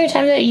 Was there a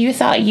time that you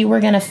thought you were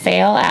going to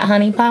fail at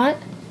Honey Pot?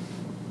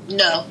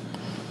 No.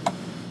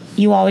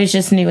 You always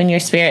just knew in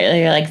your spirit that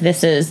you're like,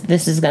 this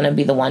is going to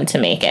be the one to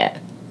make it.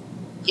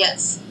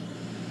 Yes.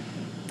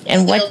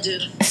 And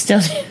Still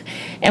do.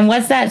 And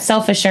what's that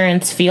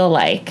self-assurance feel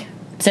like?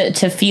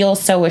 To feel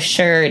so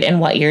assured in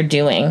what you're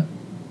doing?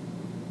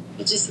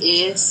 It just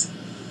is.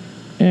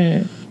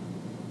 It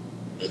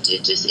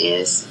just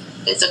is.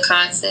 It's a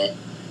constant.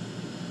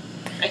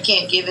 I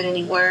can't give it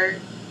any word.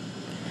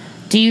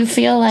 Do you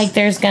feel like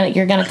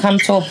you're gonna come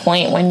to a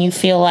point when you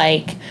feel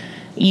like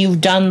you've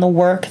done the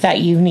work that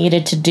you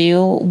needed to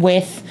do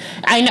with?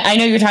 I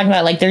know you're talking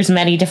about like there's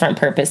many different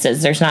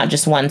purposes. There's not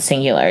just one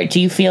singular.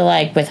 Do you feel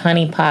like with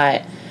Honey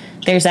Pot,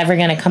 there's ever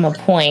gonna come a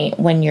point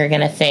when you're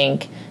gonna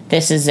think,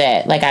 this is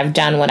it? Like, I've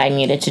done what I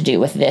needed to do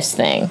with this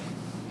thing.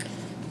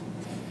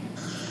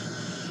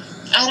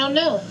 I don't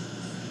know.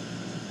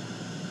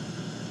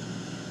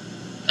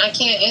 I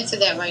can't answer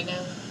that right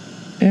now.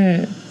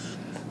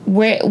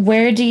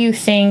 Where do you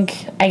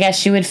think, I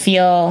guess, you would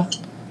feel,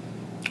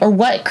 or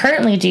what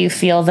currently do you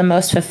feel the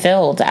most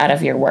fulfilled out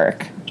of your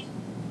work?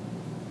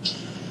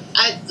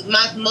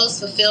 My most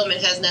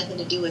fulfillment has nothing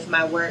to do with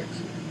my work.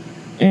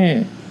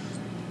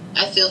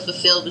 I feel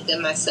fulfilled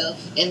within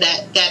myself, and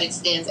that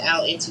extends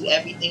out into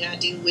everything I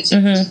do, which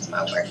is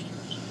my work.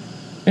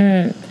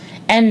 And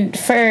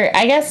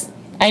I guess,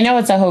 I know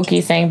it's a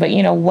hokey thing, but,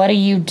 you know, what do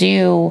you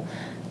do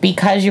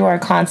because you are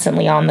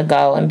constantly on the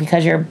go and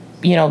because you're,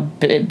 you know,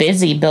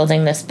 busy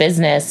building this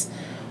business?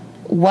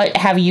 What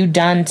have you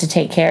done to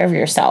take care of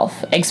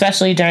yourself,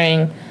 especially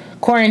during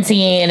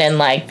quarantine and,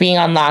 like, being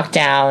on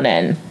lockdown?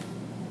 And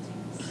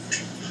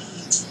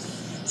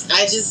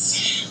I just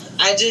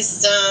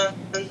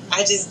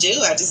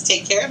do. I just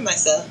take care of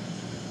myself.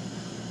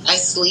 I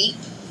sleep.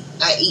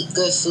 I eat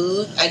good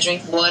food. I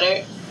drink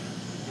water.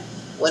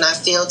 When I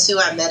feel to,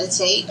 I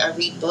meditate. I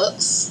read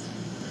books.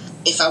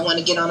 If I want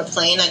to get on a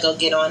plane, I go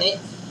get on it.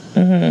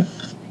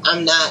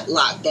 I'm not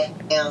locked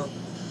down.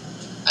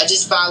 I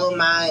just follow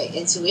my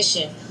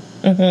intuition.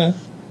 And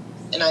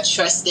I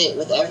trust it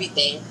with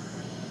everything,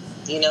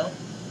 you know?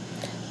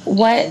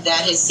 And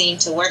that has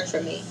seemed to work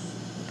for me.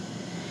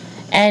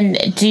 And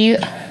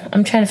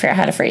I'm trying to figure out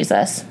how to phrase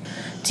this.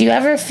 Do you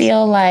ever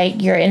feel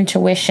like your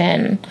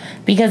intuition,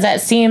 because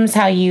that seems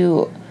how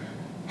you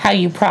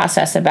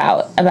process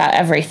about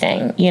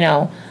everything, you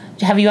know,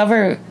 have you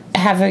ever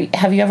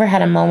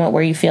had a moment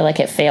where you feel like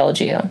it failed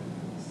you?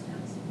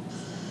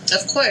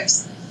 Of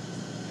course.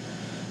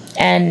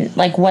 And,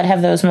 like, what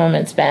have those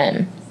moments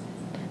been?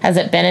 Has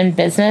it been in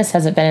business?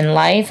 Has it been in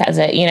life? Has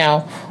it, you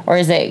know, or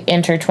is it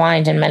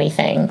intertwined in many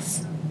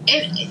things?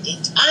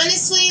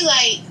 Honestly,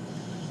 like,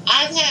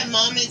 I've had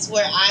moments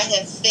where I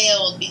have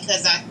failed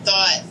because I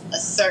thought a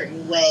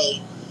certain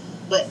way,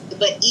 but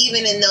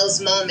even in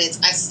those moments,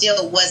 I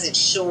still wasn't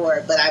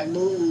sure, but I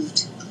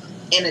moved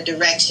in a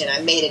direction. I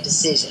made a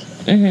decision,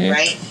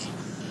 right?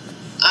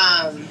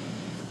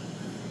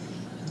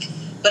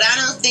 But I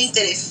don't think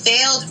that it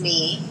failed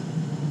me,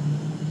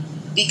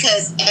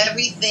 because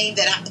everything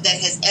that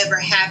has ever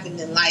happened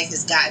in life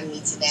has gotten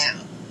me to now.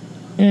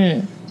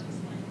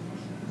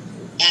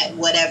 At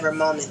whatever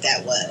moment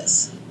that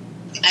was.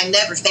 I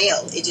never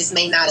failed. It just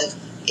may not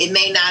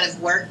have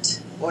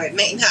worked, or it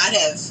may not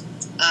have,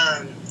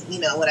 you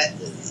know,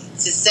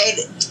 to say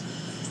that,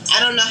 I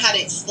don't know how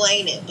to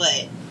explain it,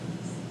 but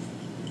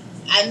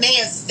I may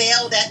have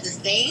failed at the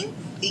thing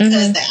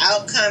because the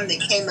outcome that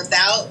came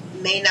about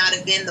may not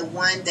have been the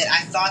one that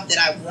I thought that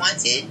I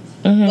wanted,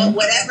 but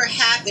whatever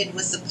happened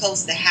was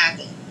supposed to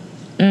happen.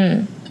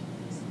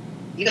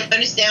 You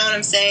understand what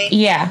I'm saying?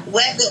 Yeah.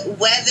 Whether it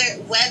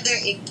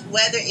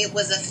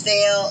was a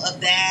fail, a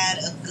bad,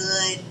 a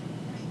good,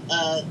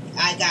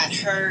 I got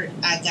hurt,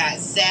 I got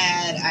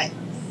sad,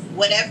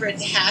 whatever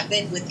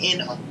happened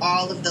within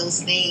all of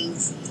those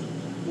things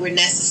were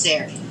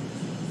necessary.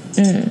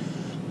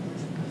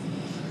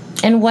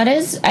 And what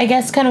is, I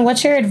guess, kind of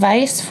what's your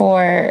advice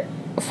for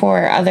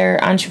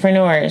other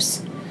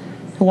entrepreneurs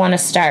who want to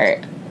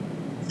start?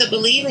 To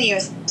believe in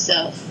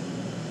yourself.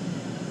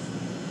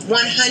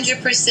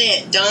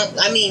 100%.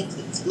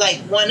 Like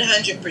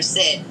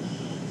 100%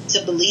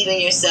 to believe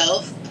in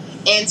yourself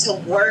and to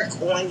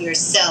work on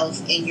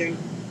yourself and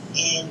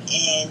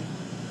and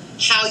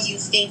how you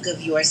think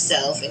of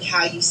yourself and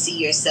how you see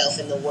yourself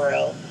in the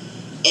world,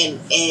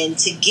 and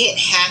to get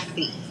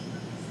happy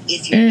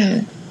if you're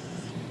not.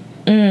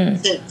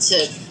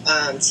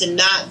 To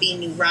not be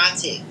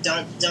neurotic.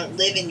 Don't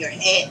live in your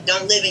head.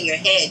 Don't live in your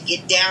head.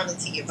 Get down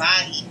into your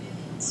body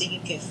so you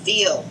can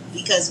feel.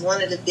 Because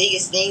one of the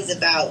biggest things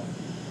about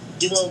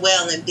doing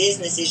well in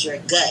business is your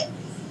gut.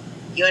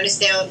 You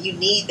understand? You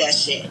need that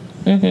shit.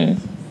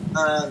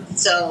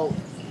 So,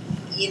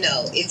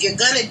 if you're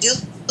gonna do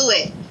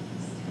it,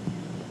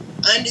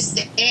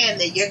 understand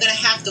that you're gonna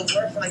have to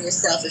work on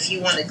yourself if you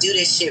want to do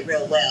this shit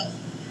real well.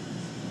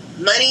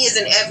 Money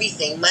isn't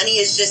everything. Money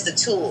is just a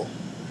tool.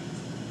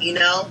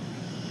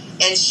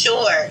 And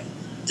sure,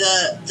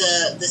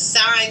 the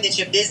sign that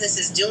your business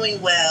is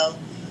doing well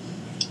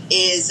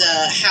is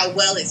how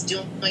well it's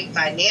doing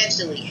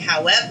financially.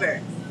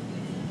 However,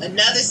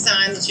 another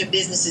sign that your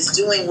business is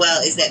doing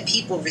well is that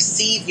people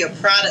receive your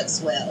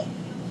products well,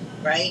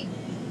 right?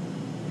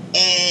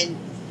 And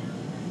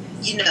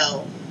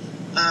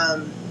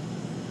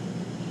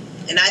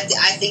and I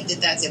think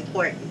that that's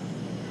important.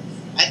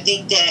 I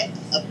think that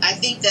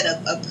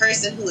a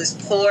person who is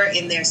poor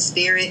in their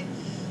spirit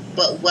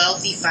but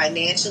wealthy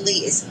financially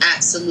is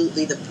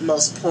absolutely the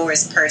most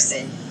poorest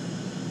person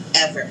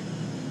ever.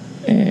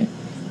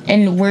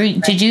 And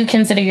did you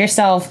consider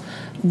yourself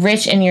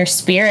rich in your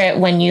spirit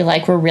when you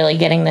were really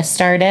getting this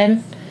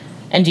started?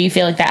 And do you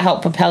feel like that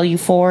helped propel you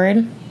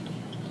forward?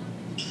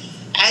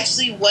 I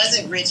actually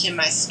wasn't rich in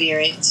my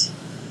spirit.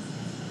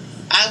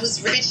 I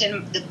was rich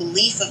in the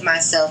belief of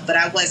myself, but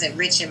I wasn't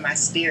rich in my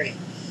spirit.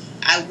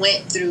 I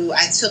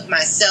took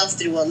myself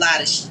through a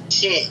lot of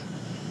shit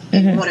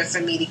in order for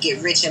me to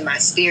get rich in my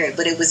spirit.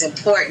 But it was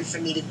important for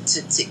me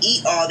to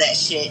eat all that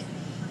shit,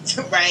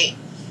 right?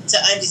 To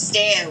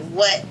understand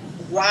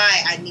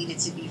why I needed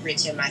to be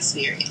rich in my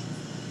spirit.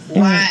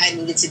 Why I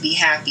needed to be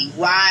happy.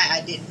 Why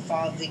I didn't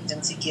fall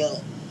victim to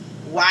guilt.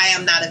 Why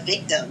I'm not a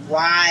victim.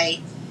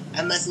 Why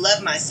I must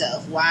love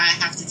myself. Why I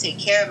have to take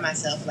care of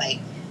myself. Like,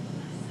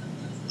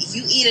 if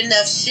you eat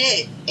enough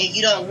shit and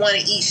you don't want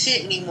to eat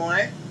shit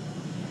anymore,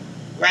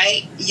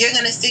 right? You're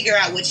going to figure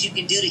out what you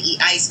can do to eat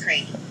ice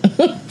cream.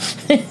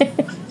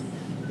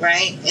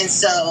 Right? And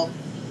so,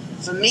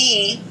 for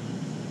me,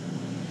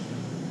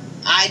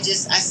 I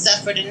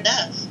suffered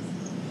enough.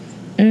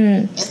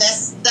 And that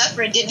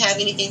suffering didn't have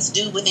anything to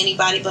do with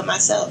anybody but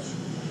myself.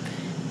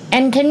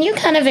 And can you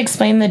kind of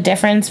explain the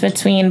difference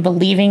between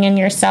believing in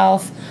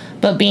yourself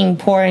but being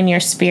poor in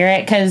your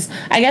spirit? Because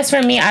I guess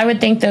for me, I would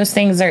think those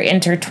things are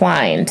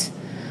intertwined.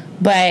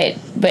 But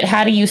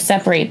how do you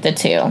separate the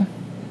two?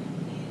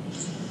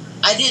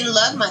 I didn't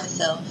love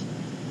myself.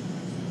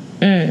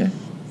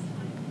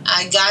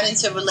 I got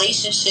into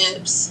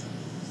relationships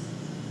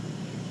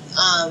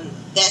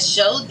that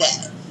showed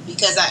that,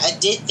 because I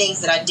did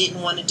things that I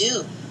didn't want to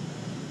do.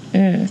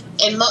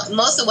 And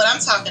most of what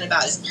I'm talking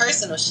about is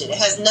personal shit. It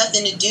has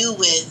nothing to do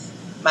with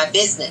my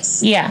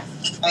business. Yeah.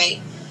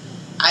 Right?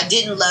 I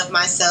didn't love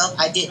myself.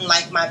 I didn't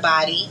like my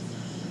body.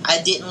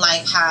 I didn't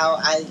like how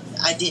I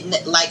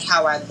didn't like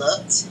how I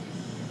looked.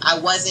 I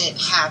wasn't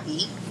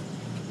happy.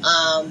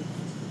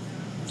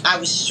 I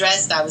was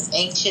stressed. I was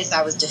anxious.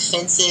 I was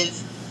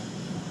defensive.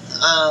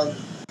 I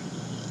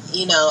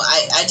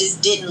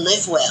just didn't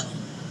live well.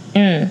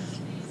 And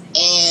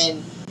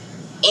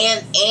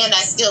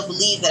I still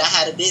believe that I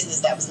had a business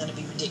that was going to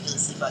be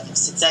ridiculously fucking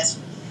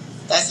successful.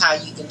 That's how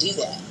you can do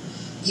that.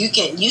 You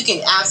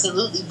can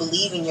absolutely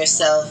believe in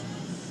yourself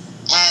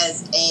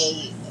as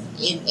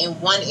in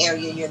one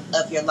area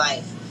of your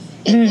life,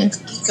 and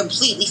be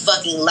completely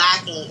fucking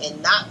lacking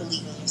and not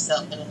believing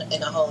yourself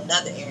in a whole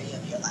nother area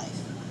of your life.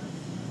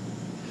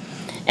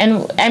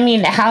 And I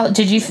mean, how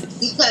did you?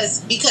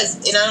 Because,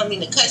 and I don't mean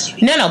to cut you.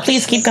 No,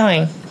 please keep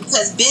going.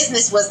 Because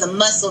business was the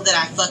muscle that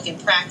I fucking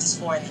practiced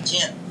for in the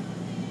gym.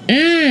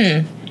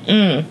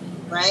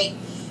 Right?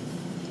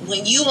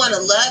 When you want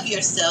to love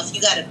yourself,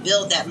 you got to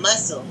build that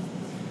muscle.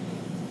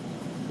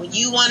 When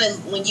you want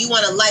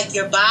to like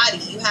your body,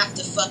 you have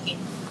to fucking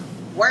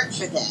work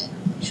for that.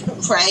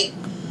 Right?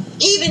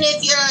 Even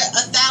if you're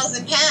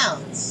 1,000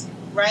 pounds,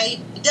 right?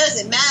 It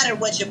doesn't matter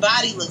what your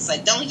body looks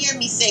like. Don't hear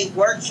me say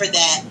work for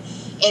that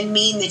and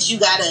mean that you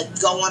got to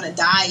go on a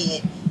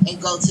diet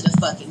and go to the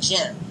fucking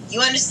gym.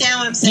 You understand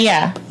what I'm saying?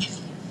 Yeah.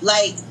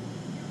 Like,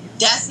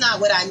 that's not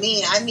what I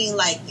mean. I mean,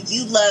 like,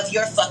 you love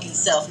your fucking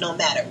self no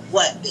matter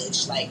what,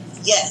 bitch. Like,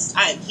 yes,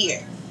 I'm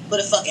here. Put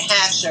a fucking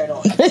half shirt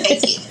on.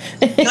 Take it.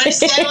 You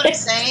understand what I'm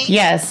saying?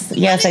 Yes,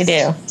 I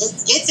do.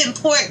 It's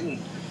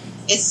important.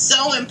 It's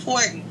so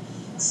important.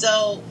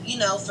 So,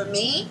 for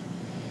me,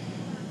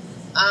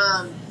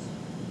 I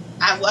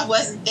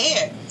wasn't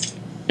there.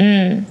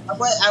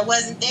 I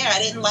wasn't there. I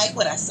didn't like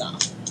what I saw.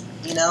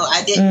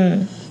 I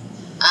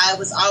I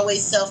was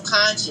always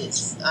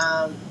self-conscious.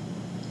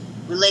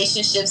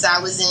 Relationships I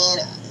was in,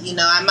 you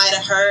know, I might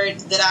have heard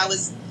that I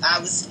was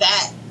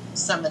fat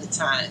some of the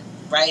time,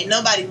 right?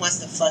 Nobody wants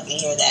to fucking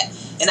hear that.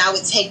 And I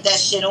would take that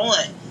shit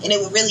on, and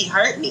it would really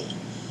hurt me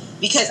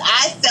because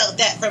I felt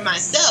that for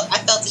myself. I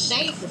felt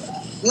ashamed for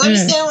that. You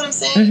understand what I'm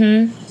saying?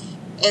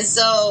 Mm-hmm. And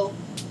so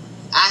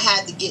I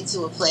had to get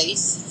to a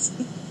place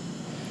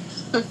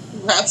where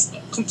I was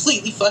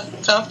completely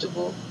fucking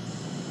comfortable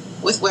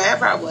with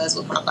wherever I was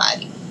with my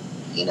body,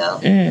 you know?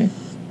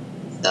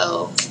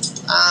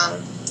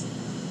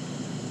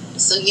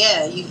 So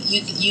yeah,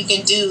 you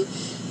can do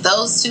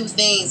those two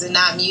things are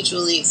not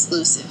mutually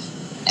exclusive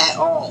at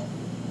all.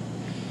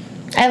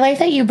 I like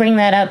that you bring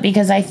that up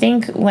because I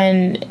think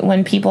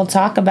when people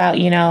talk about,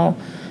 you know,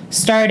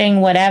 starting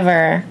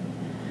whatever,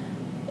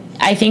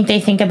 I think they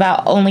think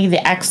about only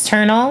the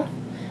external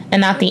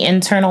and not the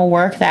internal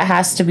work that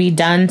has to be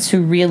done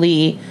to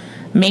really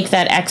make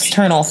that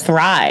external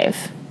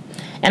thrive.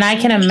 And I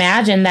can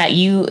imagine that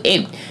you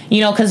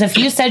know, because if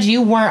you said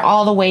you weren't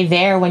all the way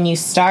there when you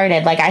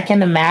started, like I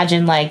can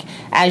imagine like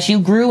as you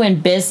grew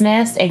in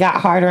business, it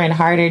got harder and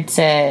harder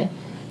to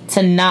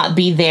not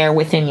be there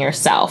within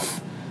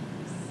yourself.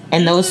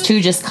 And those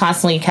two just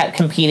constantly kept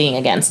competing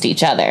against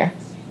each other.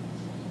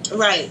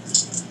 Right.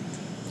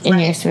 In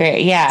your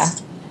spirit, yeah.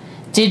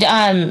 Did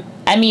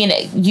I mean,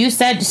 you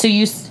said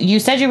you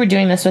were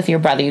doing this with your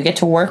brother. You get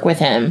to work with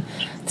him.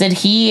 Did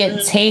he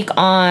take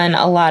on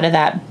a lot of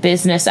that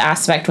business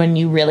aspect when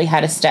you really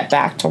had to step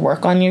back to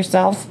work on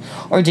yourself?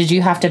 Or did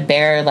you have to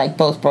bear, like,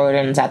 both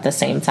burdens at the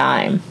same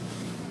time?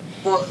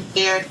 Well,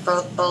 bear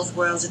both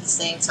worlds at the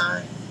same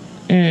time.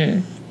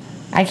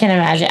 I can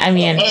imagine. I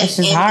mean, it's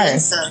just hard.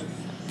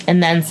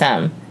 And then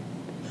some.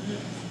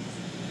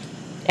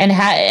 And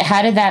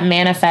how did that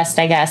manifest,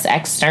 I guess,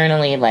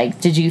 externally?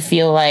 Like, did you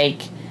feel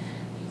like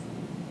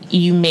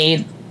you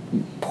made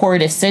poor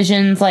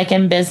decisions, like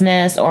in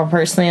business or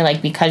personally,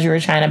 like because you were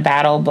trying to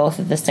battle both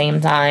at the same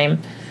time?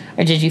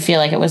 Or did you feel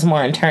like it was more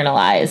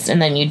internalized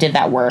and then you did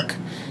that work,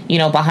 you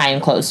know,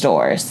 behind closed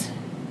doors?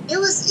 It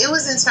was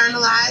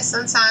internalized.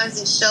 Sometimes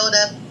it showed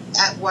up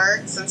at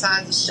work.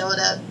 Sometimes it showed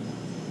up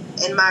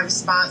in my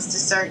response to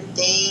certain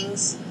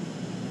things.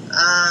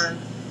 I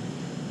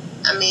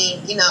mean,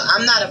 you know,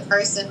 I'm not a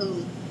person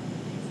who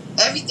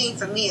everything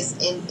for me is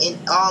in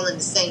all in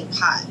the same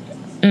pot.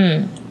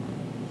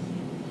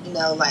 You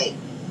know, like,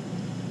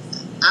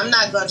 I'm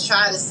not going to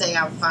try to say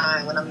I'm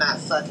fine when I'm not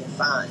fucking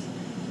fine.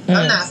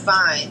 I'm not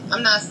fine.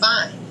 I'm not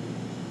fine.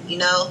 You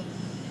know,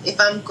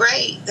 if I'm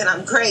great, then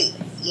I'm great,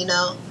 you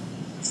know?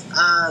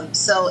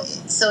 So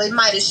it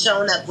might have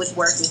shown up with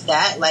work with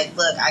that. Like,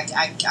 look,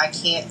 I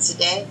can't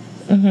today,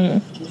 you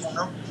know?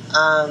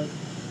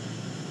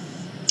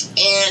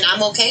 And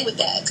I'm okay with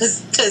that.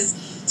 Cause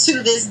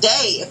to this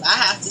day, if I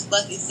have to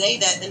fucking say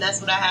that, then that's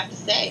what I have to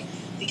say.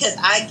 Because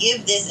I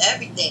give this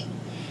everything.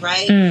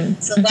 Right?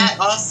 So that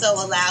also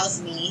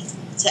allows me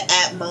to,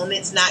 at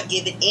moments, not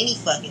give it any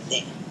fucking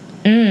thing.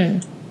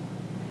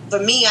 For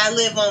me, I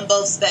live on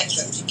both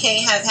spectrums. You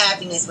can't have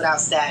happiness without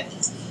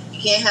sadness.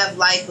 You can't have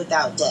life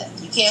without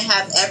death. You can't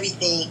have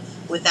everything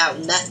without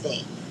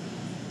nothing.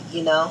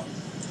 You know?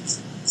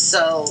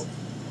 So,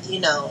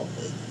 you know,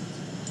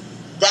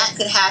 that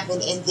could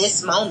happen in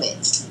this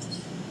moment.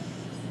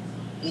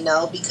 You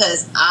know,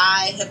 because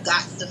I have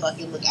got to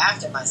fucking look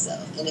after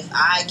myself. And if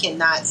I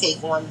cannot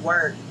take on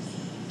work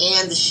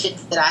and the shit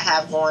that I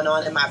have going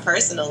on in my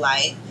personal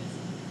life,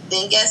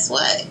 then guess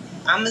what?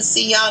 I'm gonna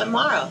see y'all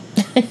tomorrow.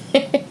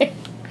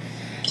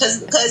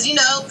 Cause you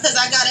know, cause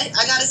I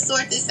gotta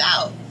sort this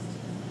out,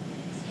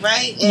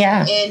 right?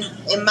 And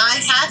my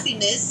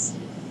happiness,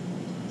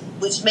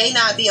 which may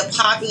not be a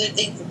popular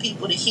thing for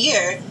people to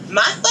hear,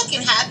 my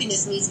fucking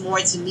happiness means more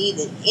to me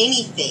than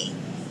anything.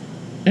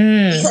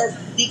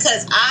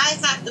 Because I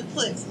have to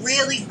put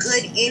really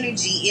good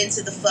energy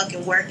into the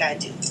fucking work I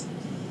do.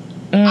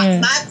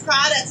 My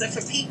products are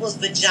for people's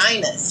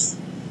vaginas,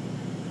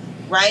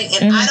 right?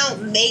 And I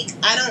don't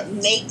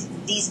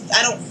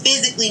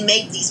physically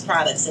make these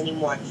products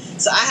anymore.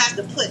 So I have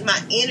to put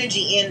my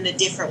energy in a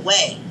different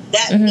way.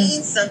 That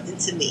means something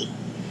to me.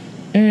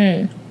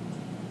 You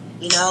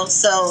know,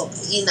 so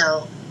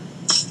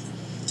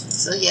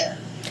yeah.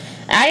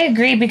 I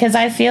agree because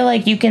I feel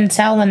like you can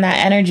tell when that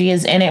energy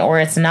is in it or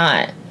it's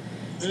not.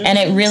 And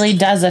it really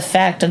does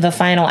affect the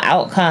final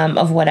outcome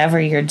of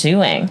whatever you're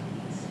doing.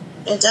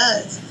 It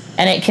does.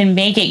 And it can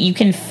make it, you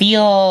can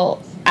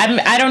feel,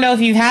 I don't know if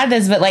you've had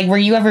this, but like, were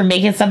you ever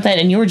making something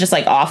and you were just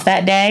like off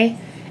that day?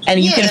 And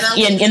you can,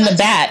 in the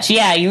batch,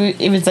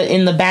 it was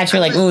in the batch,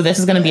 you're like, ooh, this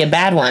is going to be a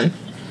bad one.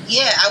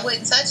 Yeah, I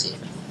wouldn't touch it.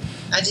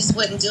 I just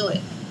wouldn't do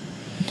it.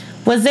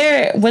 Was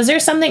there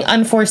something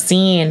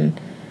unforeseen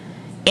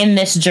in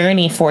this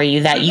journey for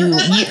you that you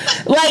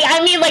like,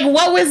 I mean, like,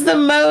 what was the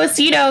most,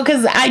 you know,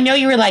 because I know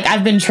you were like,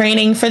 I've been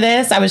training for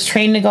this. I was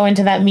trained to go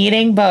into that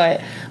meeting,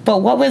 but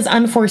what was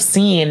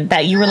unforeseen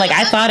that you were like,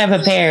 I thought I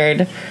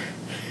prepared?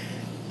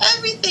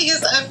 Everything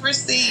is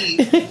unforeseen.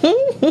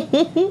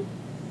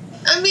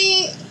 I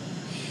mean,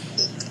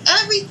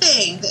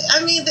 everything.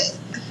 I mean,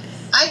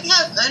 I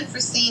have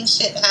unforeseen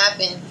shit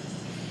happen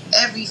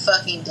every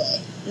fucking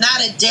day.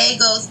 Not a day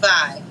goes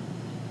by.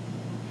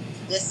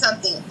 There's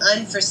something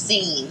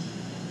unforeseen.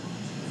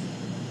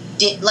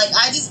 Like,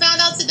 I just found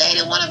out today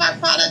that one of our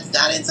products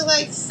got into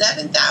like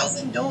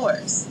 7,000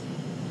 doors.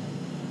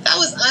 That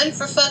was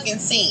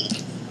unfucking-seen.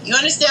 You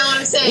understand what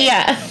I'm saying?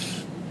 Yeah.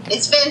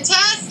 It's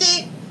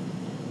fantastic.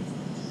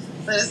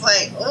 But it's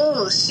like,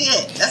 oh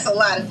shit, that's a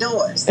lot of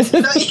doors. You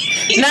know?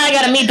 Now I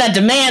gotta meet that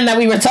demand that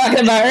we were talking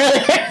about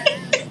earlier.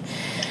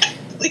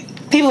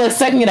 People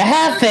expect me to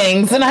have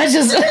things, and I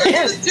just... We're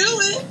gonna do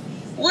it.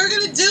 We're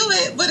gonna do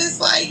it, but it's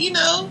like, you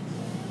know,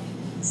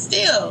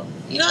 still,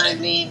 you know what I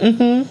mean?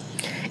 Mm-hmm.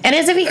 And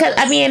is it because,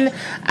 I mean,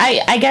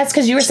 I guess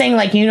because you were saying,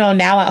 like, you know,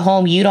 now at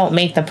home you don't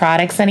make the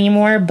products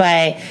anymore,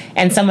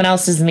 and someone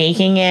else is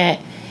making it.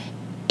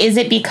 Is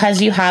it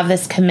because you have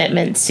this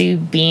commitment to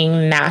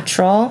being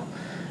natural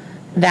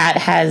that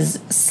has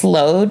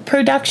slowed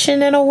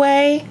production in a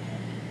way?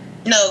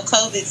 No,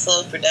 COVID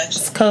slowed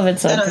production. COVID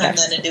slowed production. That don't have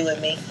nothing to do with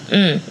me.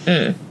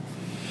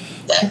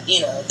 That,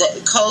 you know,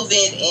 that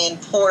COVID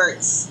and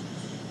ports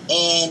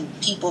and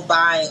people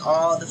buying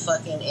all the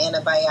fucking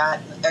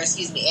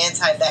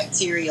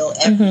antibacterial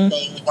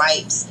everything,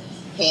 wipes,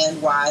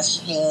 hand wash,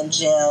 hand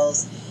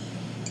gels,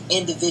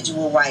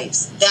 individual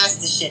wipes. That's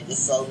the shit that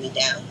slowed me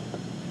down.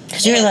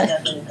 You're like,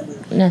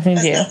 nothing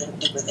to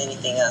do with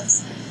anything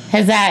else.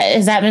 Has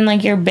that been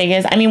like your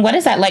biggest? I mean, what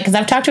is that like? Because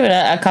I've talked to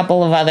a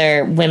couple of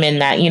other women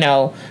that, you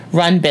know,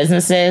 run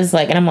businesses,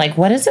 like, and I'm like,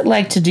 what is it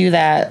like to do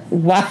that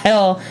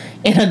while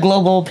in a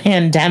global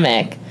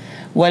pandemic?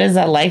 What is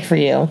that like for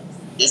you?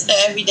 Just the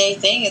everyday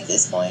thing at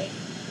this point.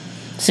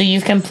 So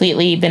you've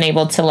completely been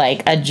able to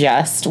like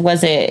adjust.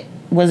 Was it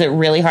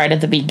really hard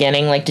at the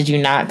beginning? Like, did you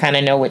not kind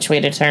of know which way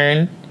to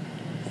turn?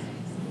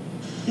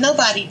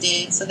 Nobody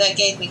did, so that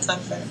gave me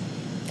comfort.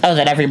 Oh,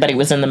 that everybody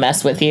was in the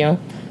mess with you?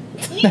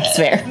 Yeah, that's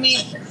fair. I mean,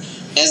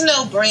 there's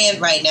no brand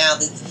right now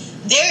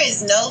there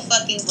is no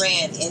fucking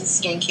brand in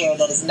skincare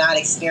that is not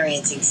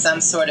experiencing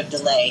some sort of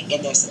delay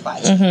in their supply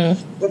chain.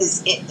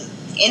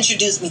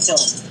 Introduce me to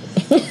them.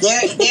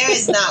 There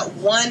is not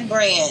one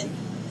brand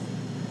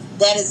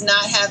that is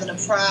not having a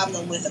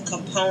problem with a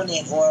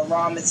component or a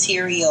raw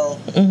material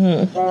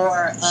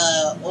or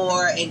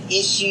an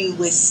issue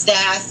with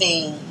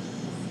staffing.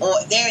 Or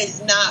there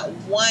is not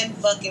one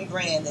fucking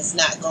brand that's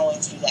not going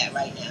through that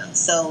right now.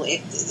 So,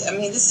 this is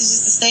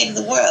just the state of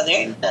the world.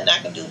 There ain't nothing I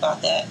can do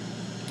about that.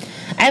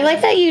 I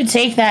like that you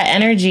take that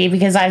energy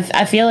because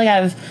I feel like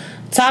I've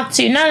talked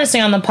to, not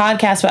necessarily on the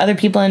podcast, but other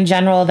people in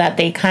general, that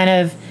they kind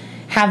of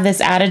have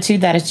this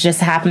attitude that it's just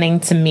happening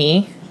to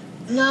me.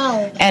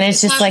 No. And it's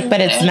just like,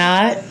 but it's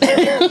not.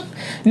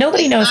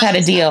 Nobody knows how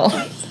to deal.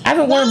 I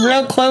haven't worn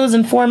real clothes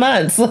in 4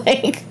 months.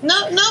 Like,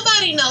 no,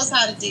 nobody knows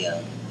how to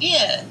deal.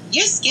 Yeah,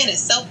 your skin is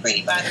so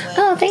pretty, by the way.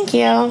 Oh, thank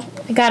you. I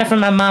got it from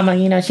my mama.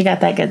 You know, she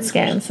got that good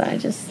skin, so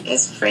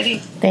it's pretty.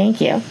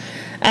 Thank you.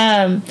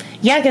 Yeah,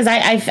 because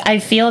I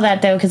feel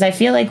that, though, because I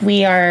feel like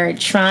we are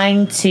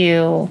trying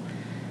to...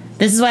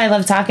 This is why I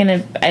love talking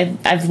to...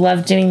 I've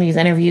loved doing these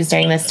interviews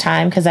during this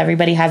time, because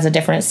everybody has a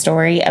different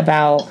story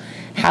about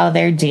how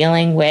they're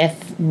dealing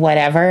with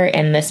whatever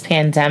in this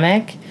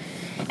pandemic.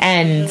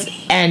 And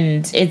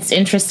it's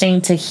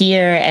interesting to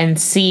hear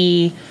and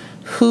see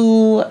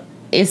who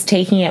is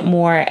taking it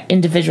more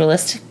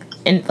individualistic,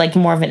 like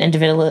more of an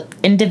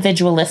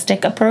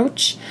individualistic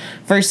approach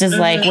versus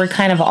like we're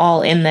kind of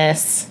all in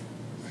this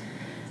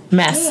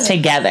mess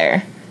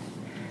together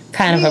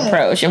kind of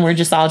approach, and we're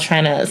just all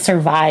trying to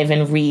survive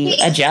and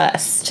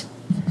readjust.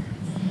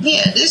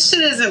 Yeah, this shit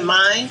isn't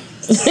mine.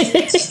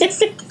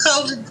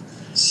 COVID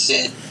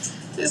shit,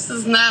 this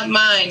is not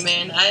mine,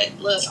 man. All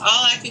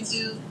I can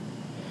do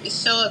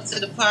is show up to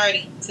the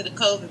party, to the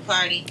COVID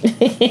party,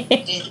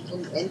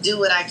 and do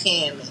what I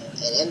can, man.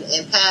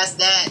 And past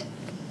that,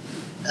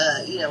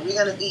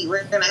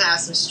 we're gonna have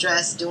some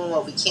stress doing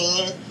what we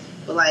can,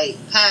 but like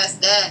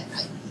past that,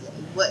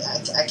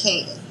 I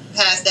can't.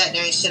 Past that,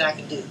 there ain't shit I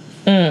can do.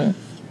 You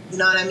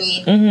know what I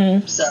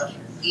mean? So,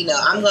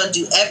 I'm gonna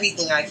do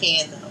everything I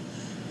can, though.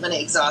 I'm gonna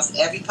exhaust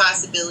every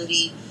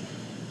possibility.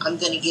 I'm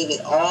gonna give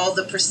it all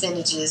the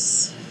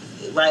percentages.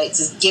 Right,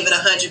 to give it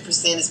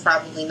 100% is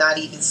probably not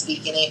even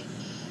speaking it,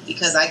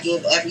 because I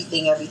give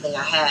everything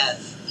I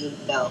have.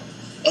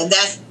 And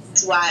that's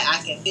why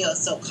I can feel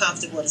so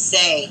comfortable to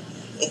say,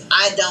 if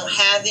I don't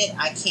have it,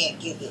 I can't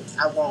give it.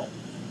 I won't.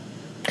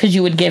 Because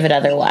you would give it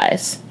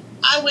otherwise.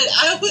 I would.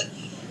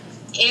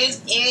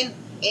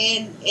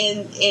 In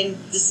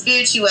the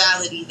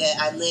spirituality that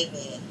I live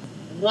in,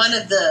 one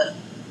of the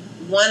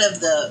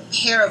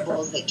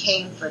parables that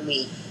came for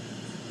me,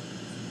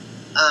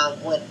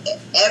 when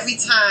every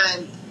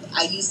time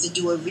I used to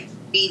do a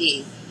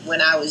reading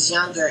when I was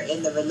younger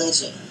in the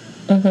religion,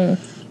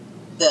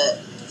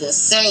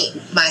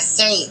 my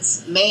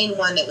saint's main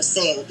one that would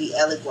say it would be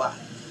Eligua.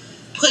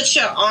 Put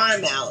your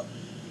arm out,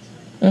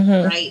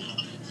 right,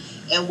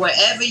 and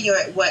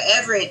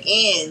wherever it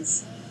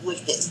ends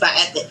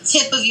at the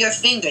tip of your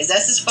fingers,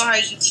 that's as far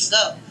as you can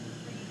go.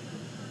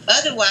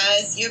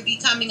 Otherwise, you're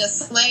becoming a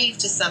slave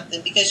to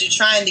something because you're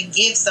trying to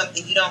give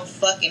something you don't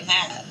fucking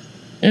have.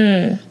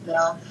 You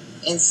know?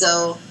 And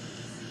so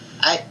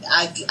I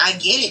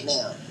get it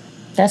now.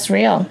 That's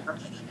real.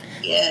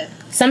 Yeah.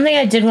 Something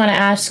I did want to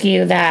ask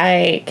you that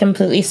I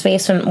completely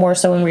spaced on more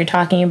so when we were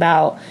talking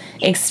about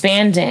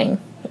expanding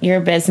your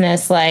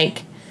business,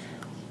 like,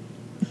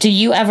 do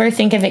you ever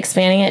think of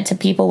expanding it to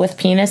people with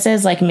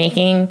penises, like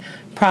making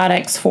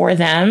products for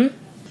them?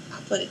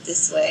 I'll put it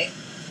this way.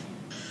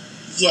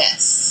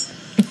 Yes.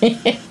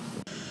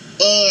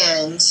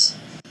 And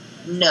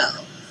no.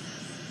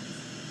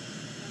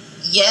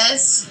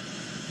 Yes,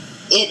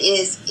 it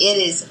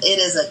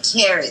is a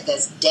carrot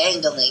that's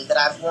dangling that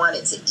I've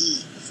wanted to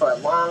eat for a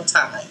long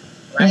time,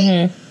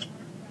 right?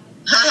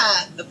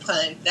 Haha, the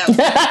pun. That was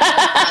I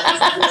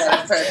didn't do that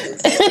on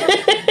purpose.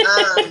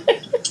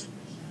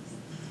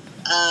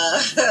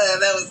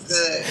 That was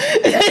good.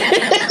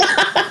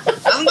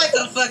 I'm like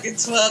a fucking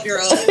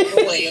 12-year-old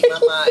boy in my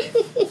mind.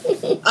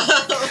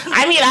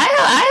 I mean,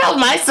 I held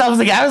myself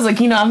like, I was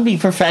like, I'm gonna be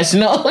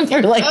professional.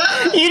 You're like,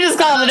 you just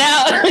called it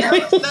out.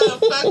 No,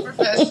 fuck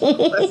professional.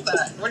 Let's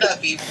not. We're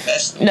not being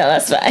professional. No,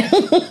 that's fine.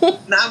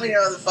 Not when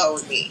you're on the phone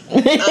with me.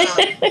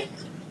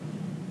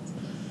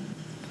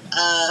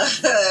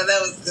 That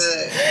was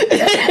good.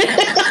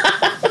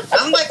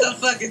 I'm like a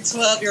fucking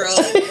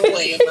 12-year-old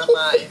boy in my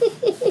mind.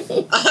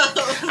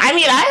 I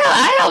mean,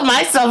 I held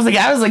myself like,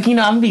 I was like, I'm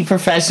gonna be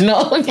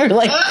professional. You're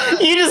like,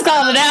 you just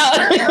called it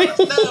out.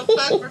 No,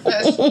 fuck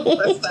professional.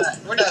 Let's not.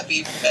 We're not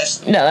being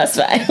professional. No, that's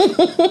fine.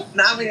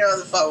 Not when you're on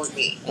the phone with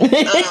me.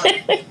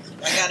 I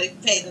gotta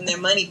pay them their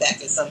money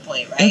back at some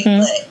point, right?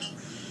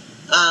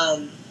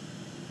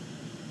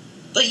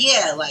 But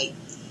yeah, like,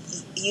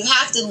 you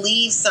have to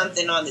leave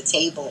something on the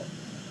table.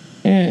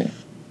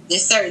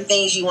 There's certain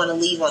things you want to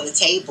leave on the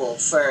table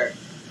for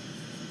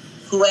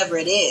whoever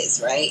it is,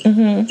 right?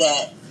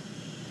 That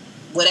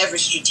whatever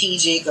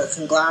strategic or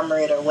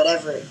conglomerate or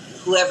whatever,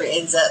 whoever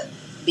ends up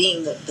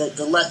being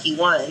the lucky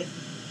one,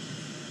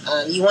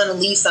 you want to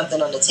leave something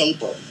on the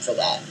table for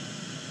that.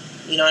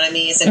 You know what I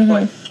mean? It's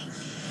important.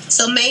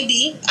 So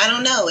maybe, I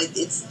don't know,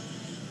 it's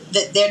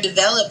that they're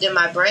developed in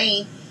my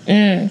brain.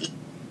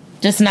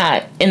 Just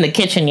not in the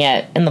kitchen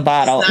yet, in the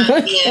bottle. Not in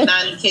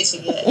the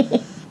kitchen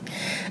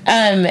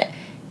yet.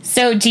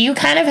 So do you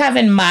kind of have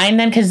in mind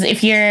then, because it's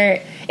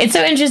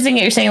so interesting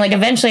that you're saying, like,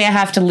 eventually I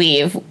have to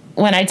leave.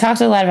 When I talk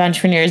to a lot of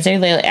entrepreneurs, they're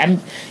like,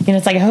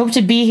 it's like, I hope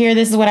to be here.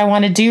 This is what I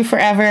want to do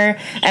forever.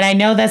 And I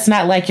know that's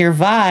not like your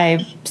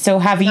vibe. So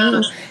have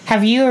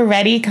you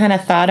already kind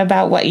of thought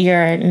about what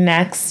your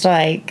next,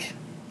 like?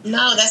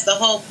 No, that's the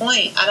whole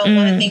point. I don't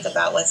want to think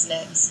about what's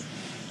next.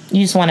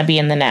 You just want to be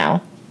in the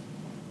now.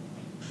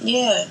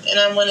 Yeah, and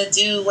I want to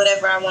do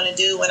whatever I want to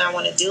do when I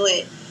want to do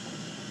it,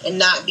 and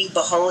not be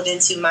beholden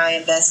to my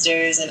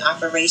investors and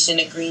operation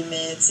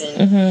agreements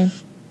and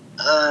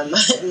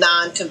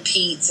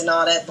non-competes and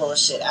all that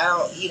bullshit. I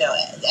don't,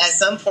 at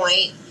some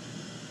point,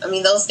 I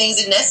mean, those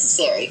things are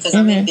necessary because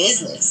I'm in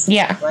business.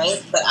 Yeah.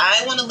 Right? But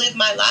I want to live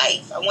my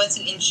life. I want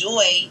to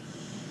enjoy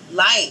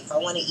life. I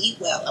want to eat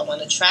well. I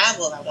want to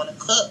travel. I want to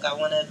cook. I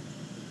want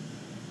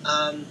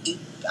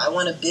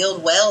to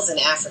build wells in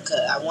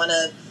Africa. I want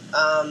to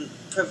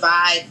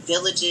provide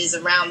villages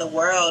around the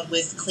world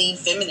with clean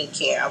feminine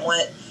care. I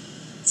want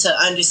to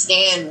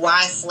understand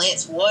why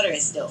Flint's water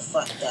is still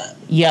fucked up.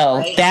 Yo,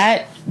 right?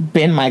 That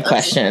been my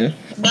question.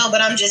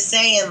 But I'm just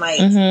saying, like,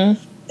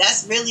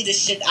 that's really the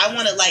shit. I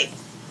want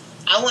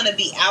to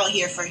be out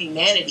here for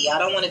humanity. I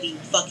don't want to be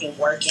fucking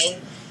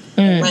working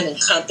and running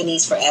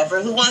companies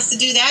forever. Who wants to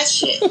do that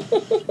shit?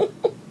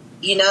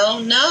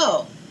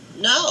 No.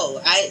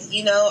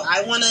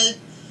 I want to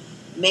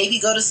maybe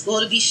go to school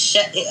to be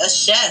a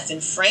chef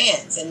in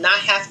France and not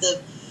have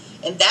to,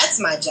 and that's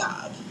my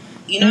job.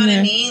 You know what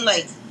I mean?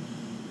 Like,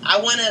 I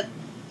want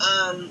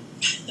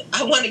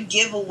to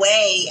give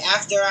away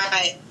after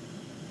I'm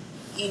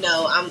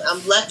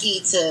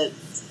lucky to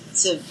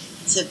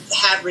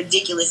have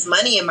ridiculous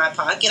money in my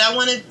pocket. I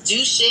want to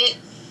do shit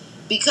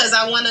because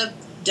I want to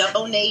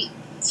donate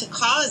to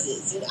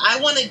causes, and I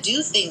want to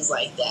do things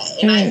like that.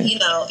 And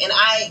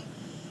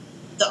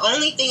the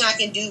only thing I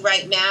can do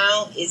right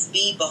now is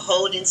be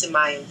beholden to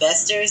my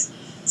investors,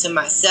 to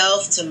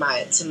myself, to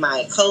my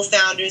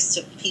co-founders,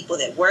 to people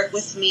that work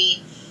with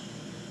me.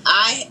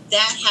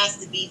 That has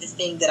to be the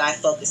thing that I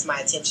focus my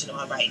attention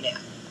on right now.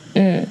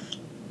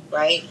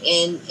 Right?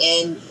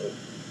 And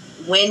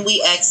when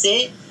we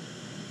exit,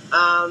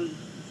 I'll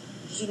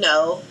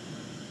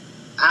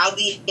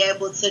be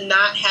able to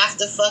not have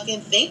to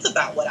fucking think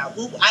about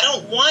I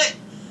don't want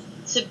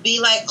to be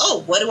like,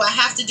 oh, what do I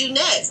have to do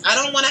next? I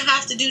don't want to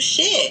have to do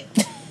shit.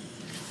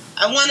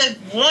 I want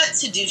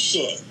to do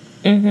shit.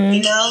 And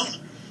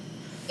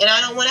I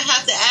don't want to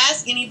have to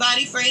ask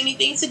anybody for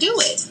anything to do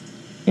it.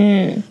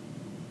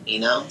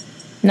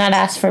 Not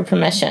ask for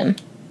permission.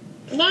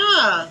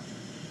 Nah.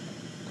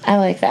 I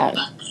like that.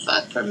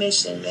 Fuck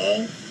permission,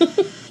 man.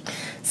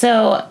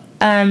 So,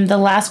 the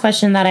last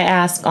question that I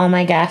ask all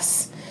my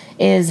guests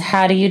is,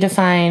 how do you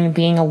define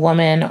being a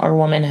woman or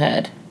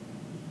womanhood?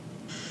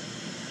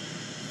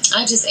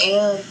 I just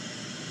am.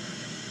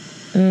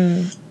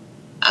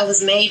 I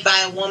was made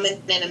by a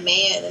woman and a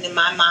man, and in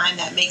my mind,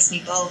 that makes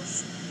me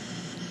both.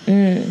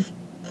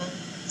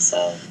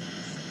 So,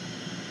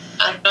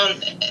 I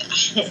don't...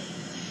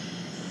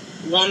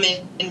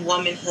 woman and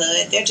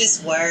womanhood, they're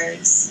just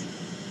words.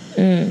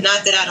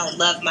 Not that I don't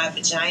love my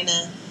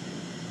vagina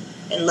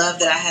and love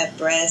that I have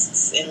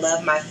breasts and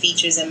love my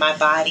features and my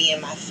body and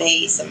my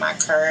face and my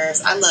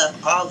curves. I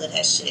love all of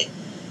that shit.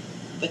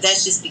 But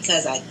that's just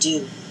because I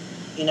do,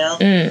 you know?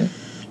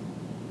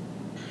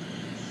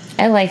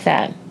 I like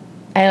that.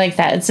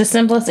 It's the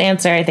simplest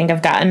answer I think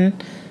I've gotten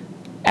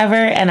ever,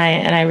 and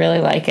I really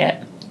like it.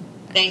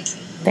 Thank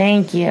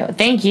you.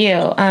 Thank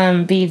you.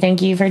 B,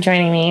 thank you for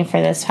joining me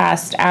for this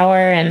past hour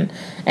and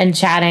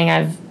chatting.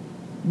 I've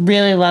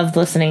really loved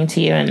listening to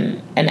you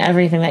and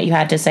everything that you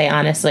had to say,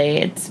 honestly.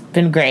 It's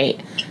been great.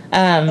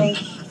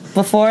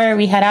 Before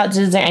we head out,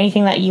 is there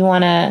anything that you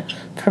want to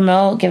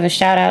promote, give a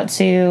shout out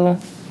to?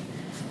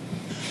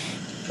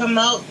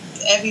 Promote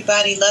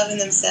everybody loving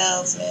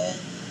themselves, man.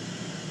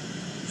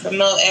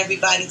 Promote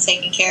everybody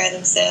taking care of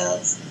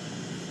themselves.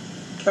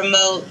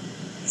 Promote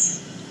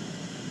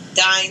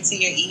dying to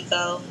your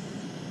ego.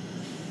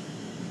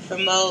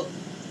 Promote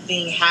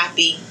being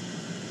happy.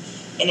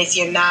 And if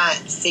you're not,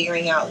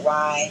 figuring out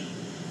why.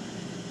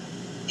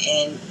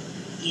 And,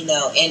 you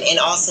know, and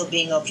also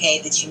being okay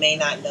that you may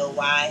not know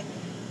why.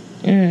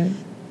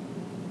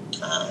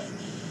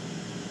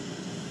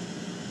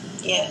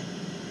 Yeah.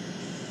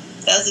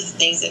 Those are the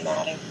things that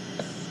matter.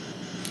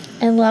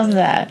 I love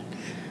that.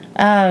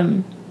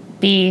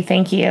 B,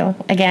 thank you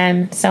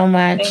again so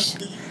much.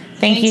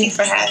 Thank you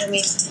for having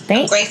me.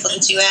 I'm grateful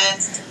that you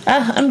asked.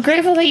 I'm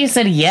grateful that you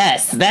said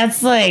yes.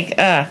 That's like,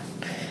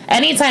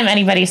 anytime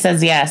anybody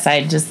says yes,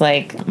 I just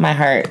like my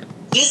heart.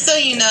 Just so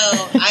you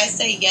know, I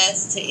say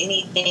yes to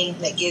anything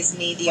that gives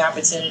me the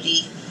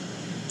opportunity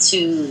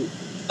to,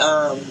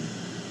 I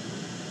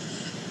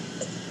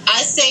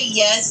say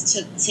yes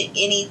to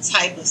any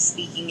type of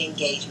speaking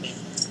engagement.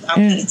 I'll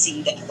put it to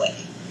you that way.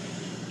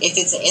 If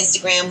it's an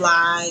Instagram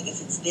live, if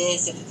it's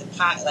this, if it's a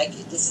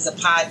this is a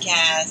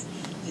podcast,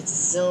 if it's a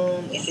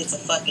Zoom, if it's a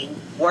fucking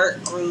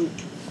work group,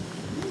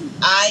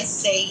 I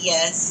say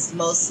yes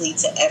mostly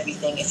to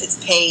everything. If it's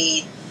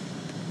paid,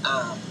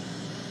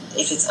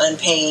 if it's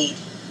unpaid,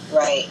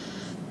 right?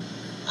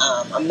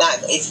 I'm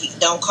not. If you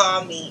don't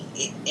call me,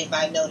 if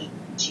I know that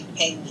you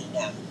pay me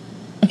now.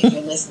 If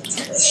you're listening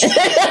to this,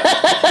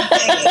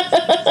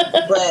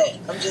 but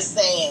I'm just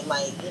saying,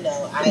 like, you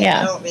know, I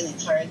don't really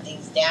turn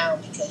things down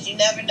because you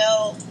never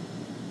know.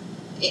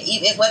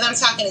 Whether I'm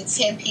talking to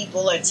 10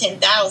 people or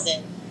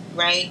 10,000,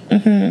 right?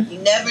 You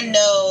never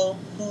know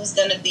who's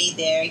gonna be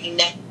there. You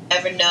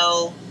never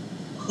know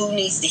who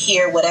needs to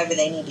hear whatever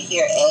they need to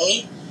hear.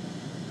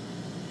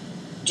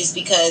 Just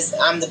because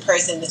I'm the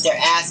person that they're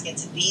asking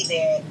to be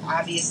there,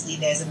 obviously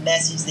there's a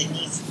message that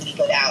needs to be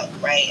put out,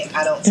 right? And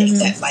I don't take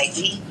that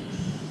lightly.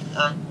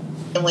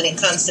 And when it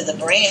comes to the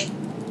brand,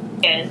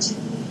 and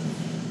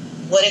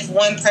what if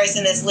one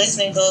person that's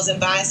listening goes and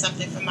buys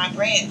something from my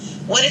brand?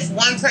 What if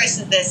one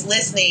person that's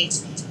listening,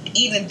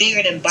 even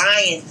bigger than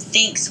buying,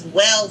 thinks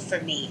well for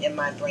me and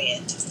my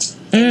brand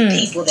and the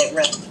people that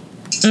run?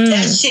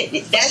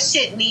 That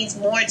shit means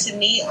more to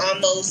me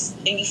almost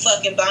than you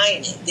fucking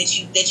buying it.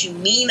 That you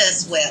mean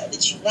us well,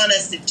 that you want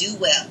us to do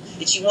well,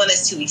 that you want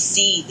us to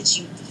exceed, that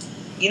you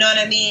know what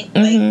I mean?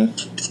 Like,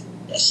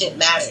 that shit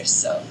matters.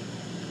 So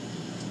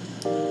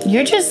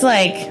you're just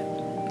like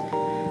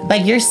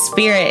your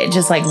spirit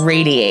just like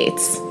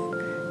radiates,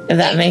 if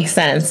that makes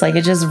sense. Like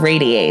it just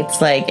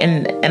radiates, like,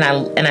 and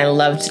I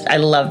love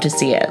to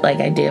see it, like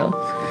I do.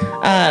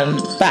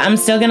 But I'm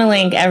still gonna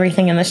link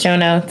everything in the show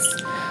notes,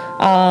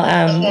 all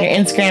your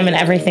Instagram and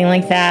everything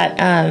like that.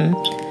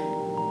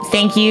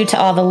 Thank you to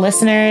all the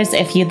listeners.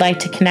 If you'd like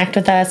to connect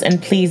with us,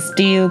 and please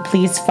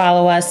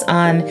follow us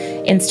on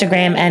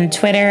Instagram and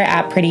Twitter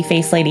at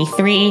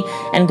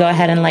PrettyFaceLady3, and go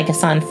ahead and like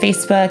us on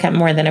Facebook at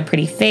More Than a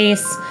Pretty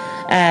Face.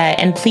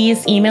 And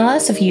please email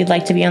us if you'd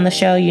like to be on the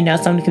show, you know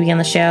someone could be on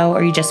the show,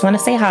 or you just want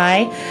to say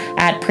hi,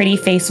 at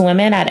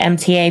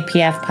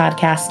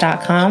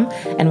prettyfacewomen@mtapfpodcast.com.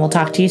 And we'll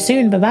talk to you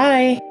soon.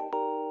 Bye-bye.